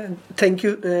 yeah, thank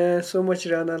you so much,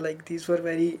 Rana. Like, these were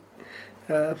very,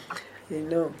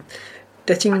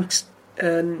 touching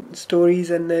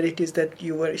stories and narratives that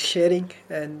you were sharing,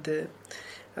 and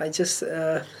I just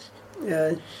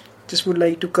would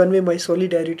like to convey my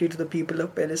solidarity to the people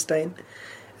of Palestine,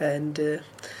 and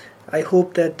I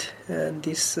hope that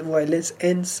this violence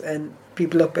ends and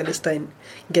people of Palestine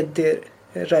get their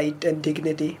right and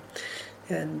dignity.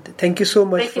 And thank you so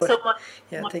much. Thank you so much.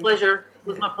 Yeah, my pleasure. It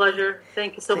was my pleasure.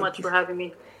 Thank you so much for having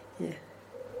me. Yeah.